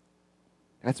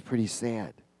 That's pretty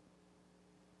sad.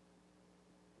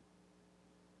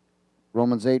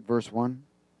 Romans 8, verse 1.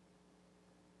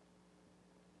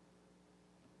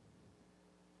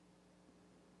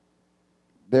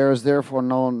 There is therefore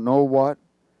no what?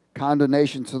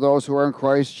 Condemnation to those who are in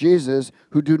Christ Jesus,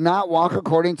 who do not walk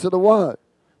according to the what?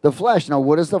 The flesh. Now,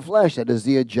 what is the flesh? That is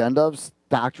the agenda of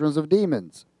doctrines of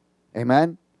demons.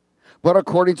 Amen? But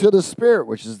according to the Spirit,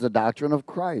 which is the doctrine of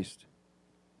Christ.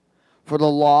 For the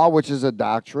law, which is a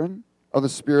doctrine of the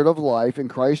Spirit of life in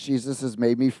Christ Jesus, has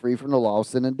made me free from the law of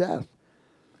sin and death.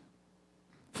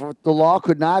 For the law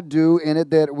could not do in it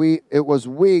that it was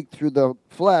weak through the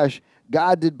flesh.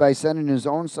 God did by sending his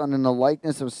own Son in the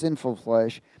likeness of sinful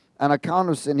flesh. On account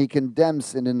of sin, he condemned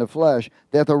sin in the flesh,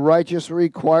 that the righteous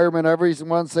requirement,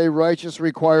 everyone say righteous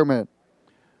requirement.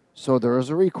 So there is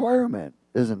a requirement,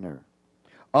 isn't there?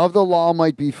 Of the law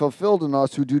might be fulfilled in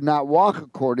us who do not walk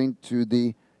according to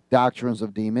the doctrines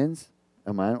of demons,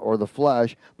 amen, or the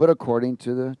flesh, but according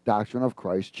to the doctrine of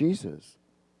Christ Jesus.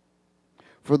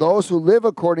 For those who live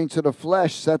according to the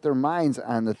flesh set their minds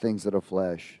on the things of the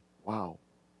flesh. Wow.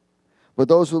 But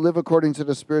those who live according to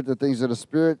the Spirit, the things of the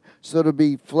Spirit, so to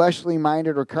be fleshly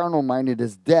minded or carnal minded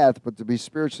is death, but to be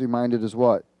spiritually minded is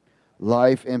what?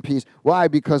 Life and peace. Why?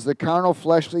 Because the carnal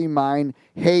fleshly mind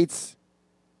hates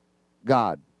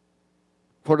God.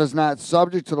 For it is not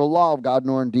subject to the law of God,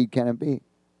 nor indeed can it be.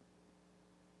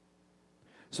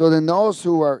 So then those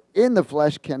who are in the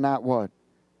flesh cannot what?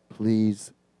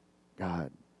 Please God.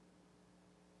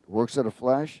 The works of the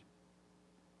flesh?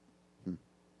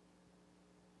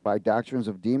 By doctrines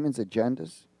of demons,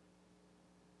 agendas.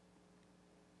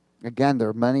 Again, there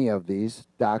are many of these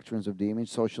doctrines of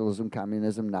demons: socialism,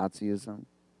 communism, Nazism,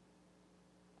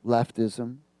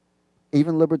 leftism,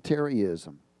 even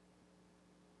libertarianism,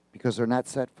 because they're not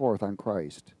set forth on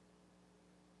Christ.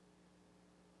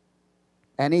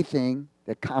 Anything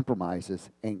that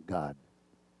compromises ain't God.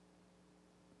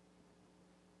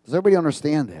 Does everybody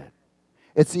understand that?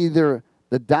 It's either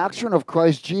the doctrine of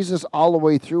Christ Jesus all the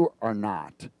way through or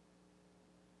not.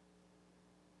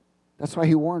 That's why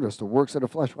he warned us, the works of the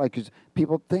flesh. Why? Because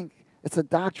people think it's a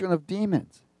doctrine of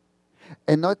demons.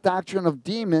 And that doctrine of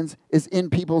demons is in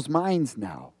people's minds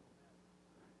now.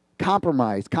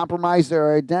 Compromise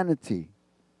their identity.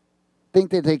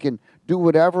 Think that they can do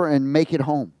whatever and make it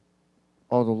home.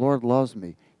 Oh, the Lord loves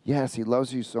me. Yes, he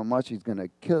loves you so much, he's going to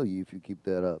kill you if you keep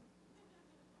that up.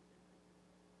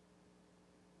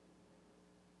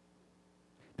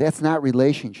 That's not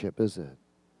relationship, is it?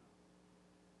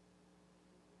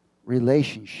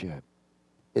 Relationship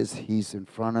is he's in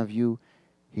front of you,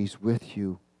 he's with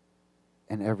you,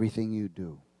 and everything you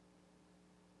do.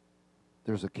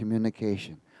 There's a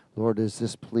communication. Lord, does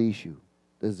this please you?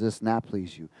 Does this not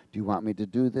please you? Do you want me to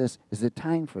do this? Is it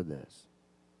time for this?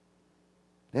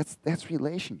 That's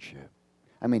relationship.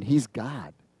 I mean, he's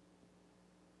God.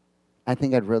 I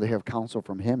think I'd rather have counsel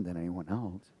from him than anyone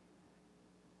else.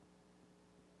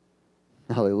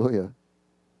 Hallelujah.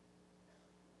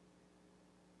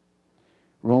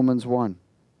 Romans 1.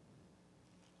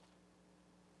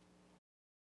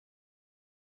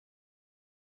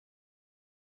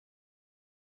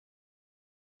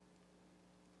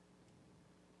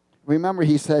 Remember,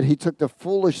 he said he took the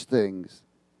foolish things.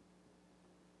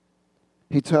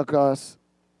 He took us,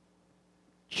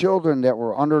 children that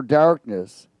were under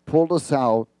darkness, pulled us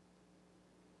out,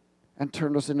 and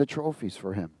turned us into trophies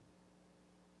for him.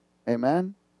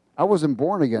 Amen? I wasn't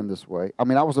born again this way. I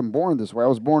mean, I wasn't born this way. I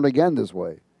was born again this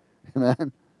way.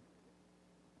 Amen?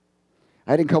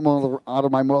 I didn't come out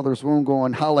of my mother's womb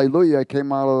going, hallelujah. I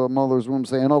came out of the mother's womb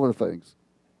saying other things,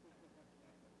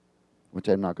 which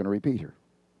I'm not going to repeat here.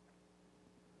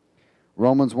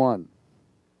 Romans 1,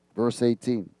 verse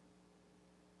 18.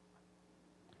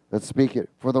 Let's speak it.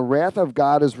 For the wrath of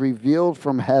God is revealed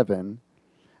from heaven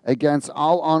against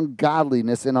all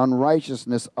ungodliness and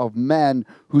unrighteousness of men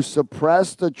who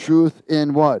suppress the truth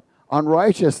in what?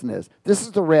 Unrighteousness. This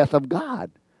is the wrath of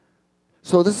God.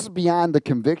 So this is beyond the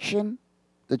conviction,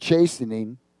 the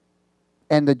chastening,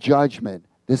 and the judgment.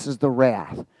 This is the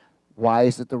wrath. Why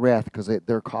is it the wrath? Because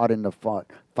they're caught in the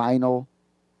final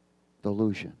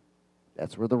delusion.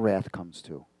 That's where the wrath comes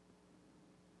to.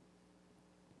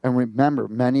 And remember,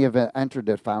 many have entered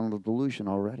that final delusion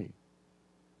already.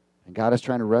 And God is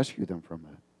trying to rescue them from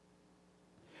it.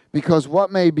 Because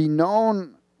what may be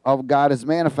known of God is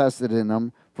manifested in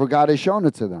them, for God has shown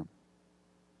it to them.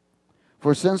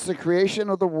 For since the creation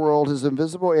of the world, his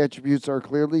invisible attributes are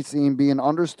clearly seen, being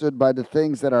understood by the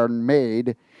things that are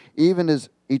made, even his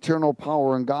eternal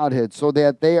power and Godhead, so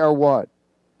that they are what?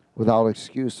 without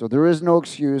excuse. So there is no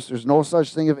excuse. There's no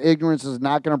such thing. If ignorance is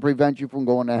not going to prevent you from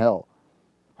going to hell.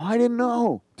 Oh, I didn't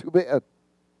know. Too bad.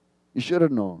 You should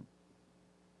have known.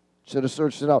 Should have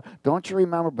searched it out. Don't you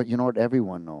remember? But you know what?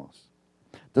 Everyone knows.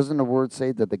 Doesn't the word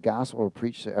say that the gospel will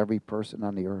preach to every person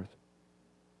on the earth?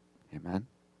 Amen.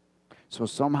 So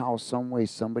somehow, some way,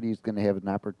 somebody is going to have an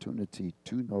opportunity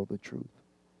to know the truth.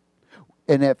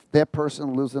 And if that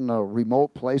person lives in a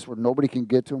remote place where nobody can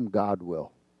get to him, God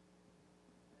will.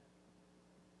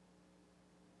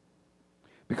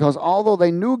 Because although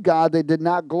they knew God, they did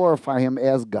not glorify him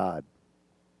as God,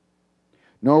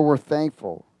 nor were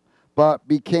thankful, but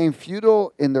became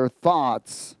futile in their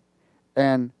thoughts,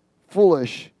 and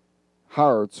foolish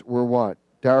hearts were what?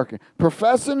 Darkened.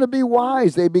 Professing to be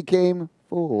wise, they became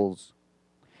fools,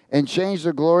 and changed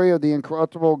the glory of the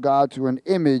incorruptible God to an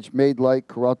image made like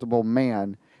corruptible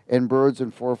man, and birds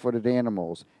and four-footed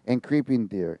animals, and creeping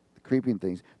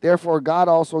things. Therefore God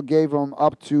also gave them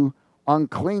up to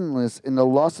uncleanness in the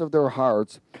lust of their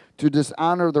hearts, to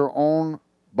dishonor their own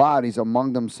bodies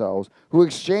among themselves, who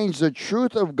exchanged the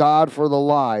truth of God for the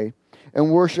lie,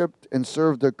 and worshipped and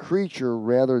served the creature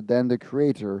rather than the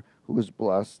Creator, who is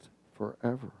blessed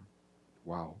forever.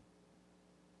 Wow.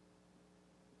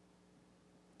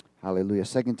 Hallelujah.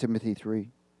 2 Timothy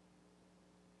 3.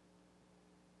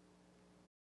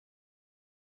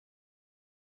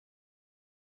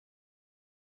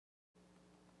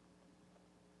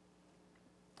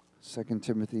 Second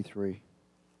Timothy 3.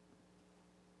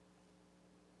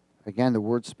 Again, the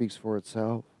word speaks for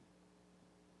itself.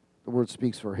 The word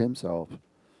speaks for himself.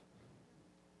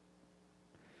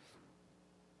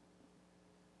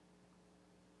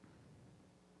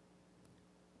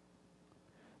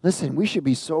 Listen, we should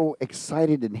be so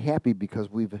excited and happy because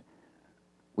we've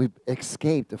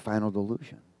escaped the final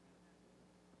delusion.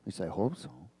 At least I hope so.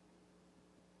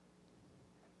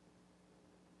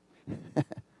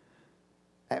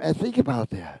 And think about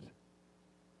that.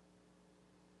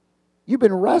 You've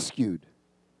been rescued.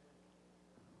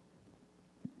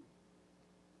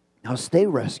 Now stay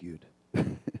rescued. 2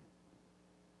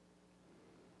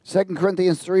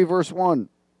 Corinthians 3, verse 1.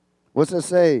 What's it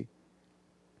say?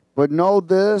 But know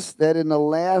this, that in the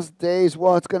last days,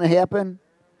 what's going to happen?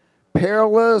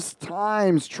 Perilous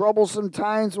times, troublesome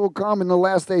times will come in the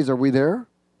last days. Are we there?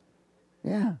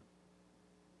 Yeah.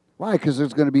 Why? Because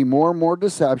there's going to be more and more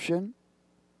deception,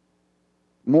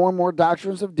 more and more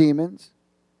doctrines of demons,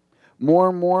 more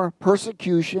and more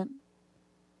persecution,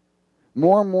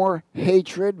 more and more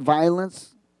hatred,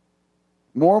 violence,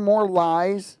 more and more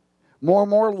lies, more and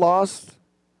more lust,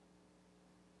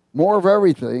 more of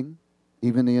everything,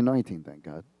 even the anointing, thank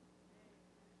God.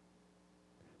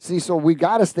 See, so we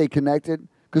got to stay connected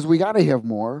because we got to have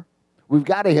more. We've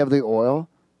got to have the oil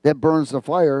that burns the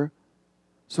fire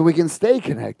so we can stay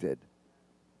connected.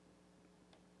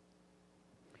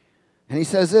 And he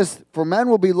says this, for men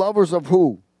will be lovers of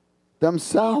who?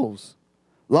 Themselves.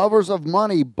 Lovers of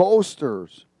money,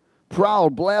 boasters,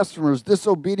 proud, blasphemers,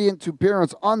 disobedient to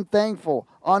parents, unthankful,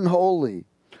 unholy,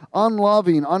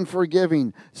 unloving,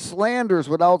 unforgiving, slanders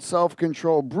without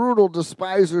self-control, brutal,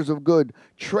 despisers of good,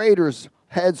 traitors,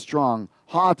 headstrong,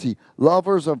 haughty,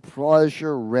 lovers of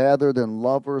pleasure rather than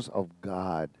lovers of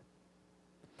God,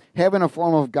 having a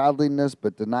form of godliness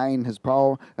but denying his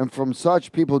power. And from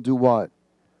such people do what?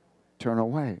 Turn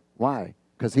away. Why?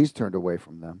 Because he's turned away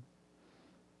from them.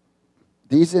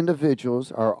 These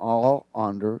individuals are all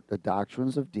under the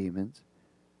doctrines of demons.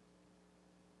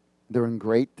 They're in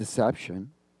great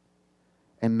deception.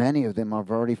 And many of them have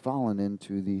already fallen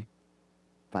into the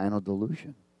final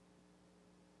delusion.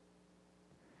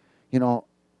 You know,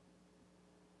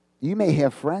 you may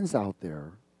have friends out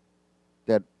there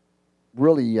that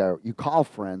really you call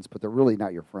friends, but they're really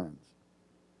not your friends.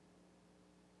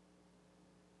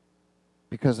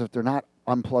 Because if they're not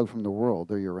unplugged from the world,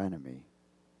 they're your enemy.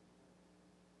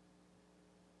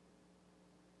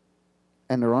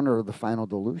 And they're under the final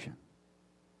delusion.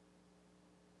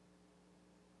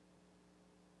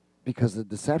 Because the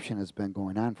deception has been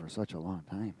going on for such a long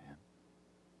time, man.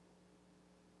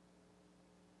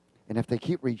 And if they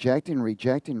keep rejecting,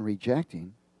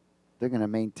 they're going to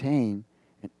maintain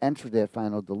and enter that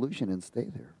final delusion and stay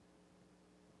there.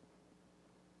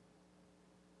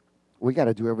 We got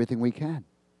to do everything we can.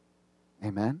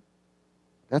 Amen?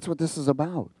 That's what this is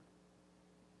about.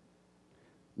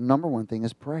 Number one thing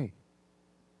is pray.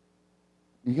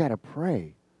 You got to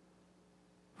pray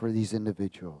for these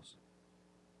individuals.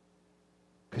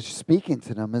 Because speaking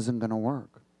to them isn't going to work.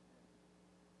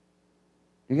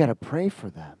 You got to pray for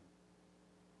them.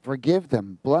 Forgive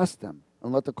them, bless them,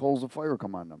 and let the coals of fire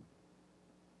come on them.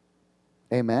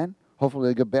 Amen? Hopefully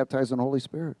they get baptized in the Holy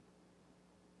Spirit.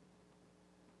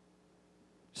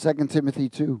 2 Timothy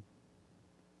 2.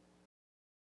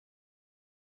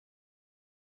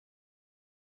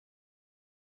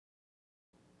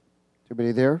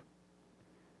 Everybody there?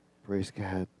 Praise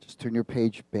God. Just turn your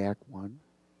page back one.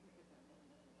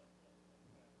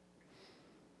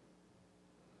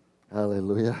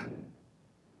 Hallelujah.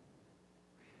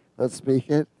 Let's speak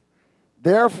it.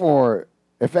 Therefore,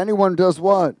 if anyone does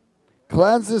what?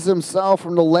 Cleanses himself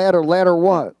from the latter. Latter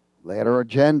what? Latter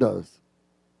agendas.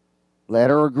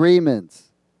 Latter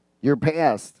agreements. Your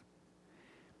past.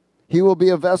 He will be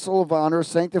a vessel of honor,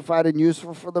 sanctified and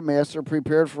useful for the master,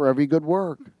 prepared for every good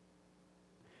work.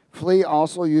 Flee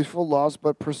also youthful lusts,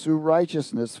 but pursue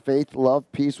righteousness, faith,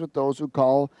 love, peace with those who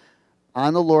call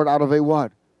on the Lord out of a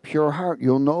what? Pure heart.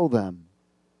 You'll know them.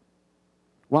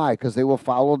 Why? Because they will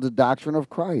follow the doctrine of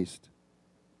Christ.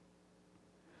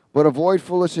 But avoid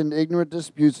foolish and ignorant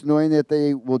disputes, knowing that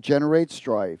they will generate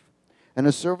strife. And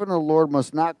a servant of the Lord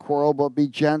must not quarrel, but be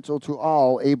gentle to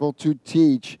all, able to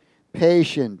teach,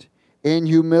 patient, in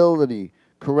humility,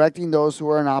 correcting those who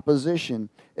are in opposition,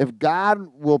 if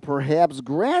God will perhaps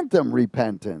grant them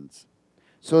repentance,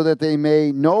 so that they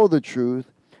may know the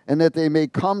truth, and that they may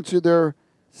come to their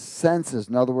senses,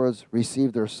 in other words,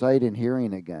 receive their sight and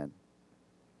hearing again,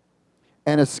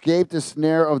 and escape the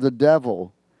snare of the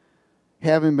devil,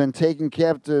 having been taken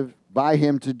captive by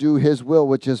him to do his will,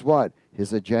 which is what?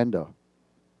 His agenda.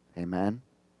 Amen.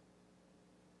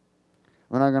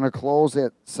 We're not going to close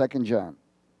at 2 John.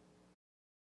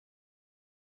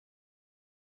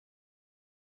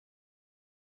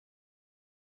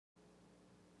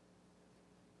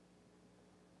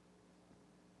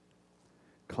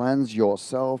 Cleanse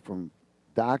yourself from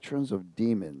doctrines of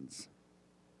demons.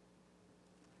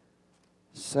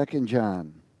 2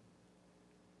 John.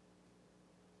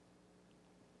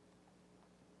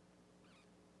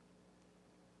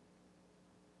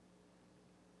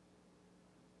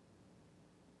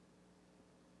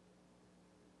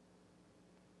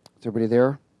 Is everybody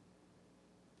there?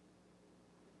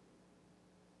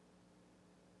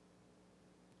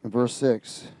 In verse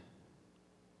 6.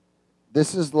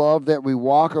 This is love, that we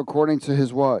walk according to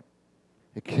his what?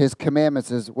 His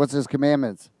commandments. What's his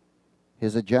commandments?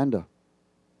 His agenda.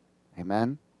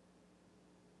 Amen.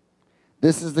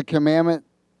 This is the commandment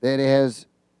that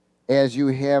as you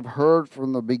have heard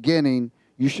from the beginning,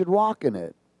 you should walk in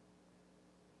it.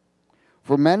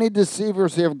 For many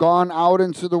deceivers have gone out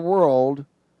into the world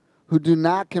who do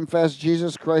not confess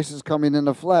Jesus Christ is coming in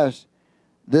the flesh.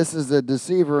 This is a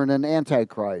deceiver and an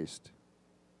antichrist.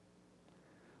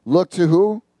 Look to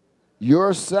who?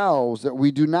 Yourselves, that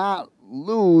we do not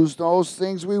lose those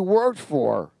things we worked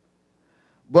for,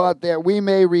 but that we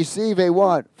may receive a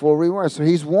what? Full reward. So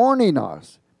he's warning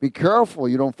us. Be careful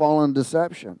you don't fall in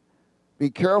deception. Be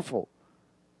careful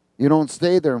you don't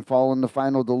stay there and fall in the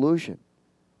final delusion,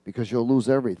 because you'll lose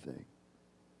everything.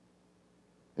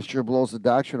 It sure blows the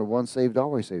doctrine of once saved,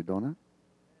 always saved, don't it?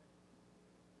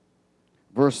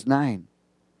 Verse 9.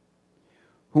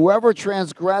 Whoever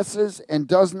transgresses and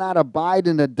does not abide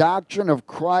in the doctrine of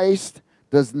Christ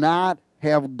does not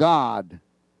have God.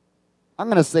 I'm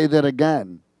going to say that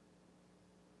again.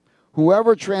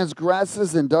 Whoever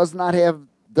transgresses and does not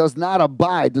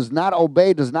abide, does not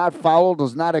obey, does not follow,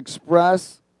 does not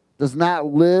express, does not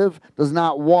live, does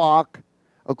not walk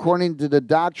according to the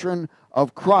doctrine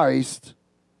of Christ,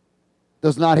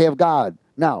 does not have God.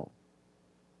 Now,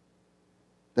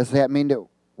 does that mean that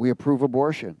we approve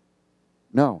abortion?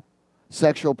 No.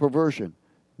 Sexual perversion?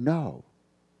 No.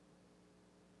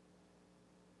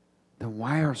 Then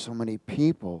why are so many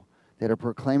people that are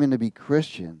proclaiming to be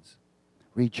Christians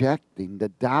rejecting the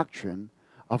doctrine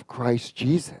of Christ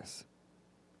Jesus?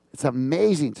 It's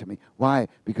amazing to me. Why?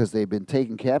 Because they've been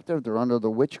taken captive. They're under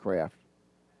the witchcraft.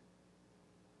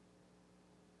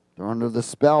 They're under the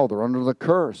spell. They're under the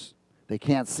curse. They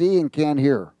can't see and can't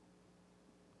hear.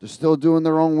 They're still doing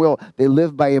their own will. They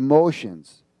live by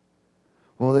emotions.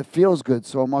 Well, it feels good,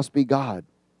 so it must be God.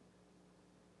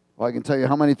 Well, I can tell you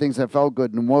how many things that felt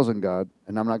good and wasn't God,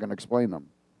 and I'm not going to explain them.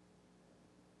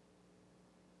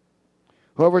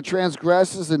 Whoever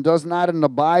transgresses and does not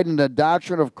abide in the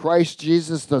doctrine of Christ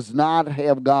Jesus does not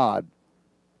have God.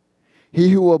 He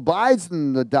who abides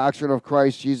in the doctrine of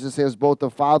Christ Jesus has both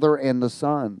the Father and the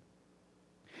Son.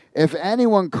 If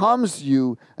anyone comes to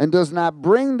you and does not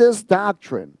bring this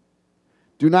doctrine,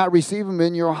 do not receive him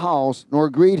in your house, nor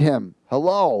greet him.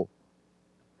 Hello.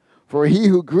 For he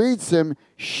who greets him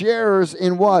shares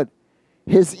in what?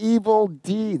 His evil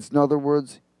deeds. In other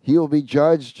words, he will be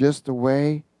judged just the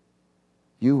way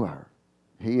you are.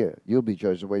 You'll be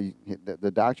judged the way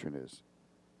the doctrine is.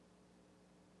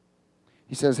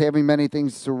 He says, having many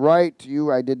things to write to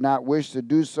you, I did not wish to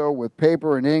do so with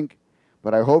paper and ink,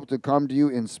 but I hope to come to you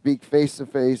and speak face to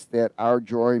face, that our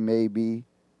joy may be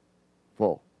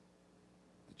full.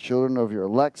 The children of your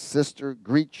elect sister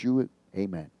greet you.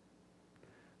 Amen.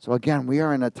 So again, we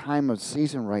are in a time of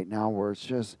season right now where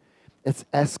it's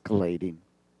escalating.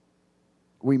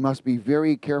 We must be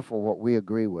very careful what we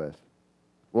agree with,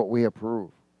 what we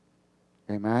approve.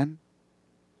 Amen?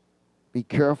 Be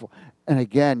careful. And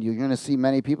again, you're going to see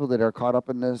many people that are caught up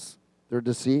in this. They're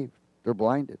deceived. They're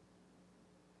blinded.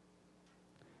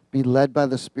 Be led by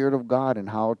the Spirit of God in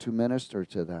how to minister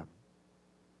to them.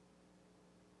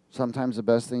 Sometimes the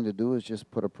best thing to do is just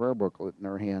put a prayer booklet in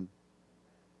their hand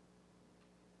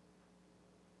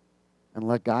and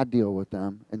let God deal with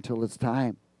them until it's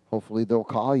time. Hopefully they'll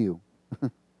call you.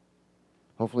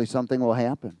 Hopefully something will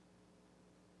happen.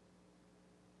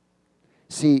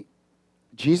 See,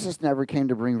 Jesus never came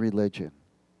to bring religion.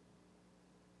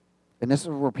 And this is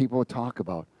where people talk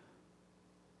about,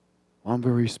 I'm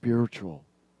very spiritual.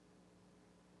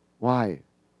 Why?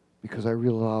 Because I read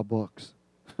a lot of books.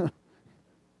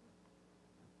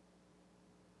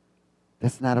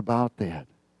 That's not about that.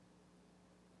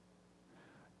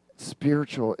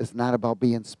 Spiritual is not about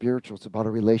being spiritual. It's about a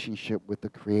relationship with the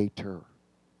Creator.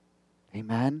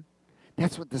 Amen?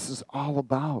 That's what this is all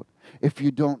about. If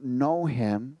you don't know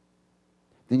Him,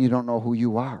 then you don't know who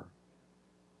you are.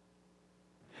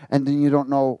 And then you don't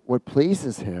know what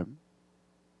pleases Him.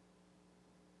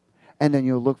 And then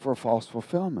you'll look for false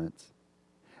fulfillments.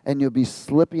 And you'll be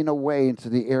slipping away into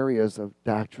the areas of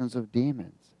doctrines of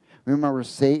demons. Remember,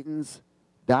 Satan's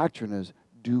doctrine is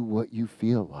do what you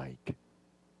feel like.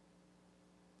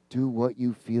 Do what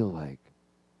you feel like.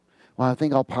 Well, I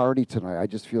think I'll party tonight. I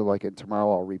just feel like it.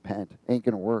 Tomorrow I'll repent. Ain't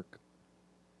going to work.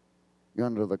 You're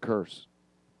under the curse.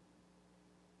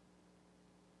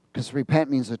 Because repent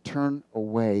means to turn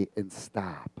away and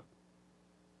stop.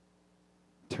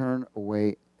 Turn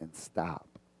away and stop.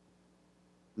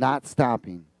 Not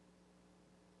stopping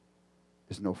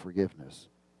is no forgiveness.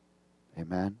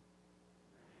 Amen?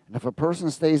 And if a person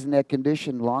stays in that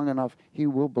condition long enough, he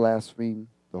will blaspheme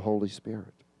the Holy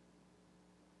Spirit.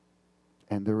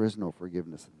 And there is no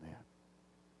forgiveness in that.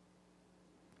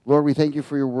 Lord, we thank you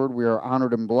for your word. We are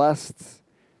honored and blessed.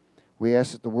 We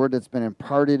ask that the word that's been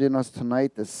imparted in us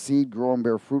tonight, the seed grow and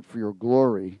bear fruit for your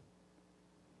glory.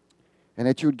 And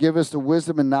that you would give us the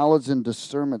wisdom and knowledge and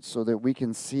discernment so that we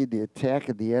can see the attack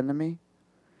of the enemy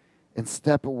and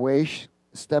step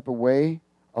away,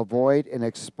 avoid, and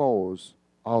expose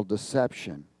all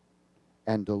deception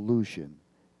and delusion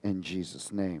in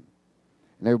Jesus' name.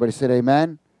 And everybody said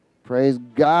amen. Praise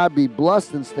God. Be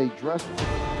blessed and stay dressed.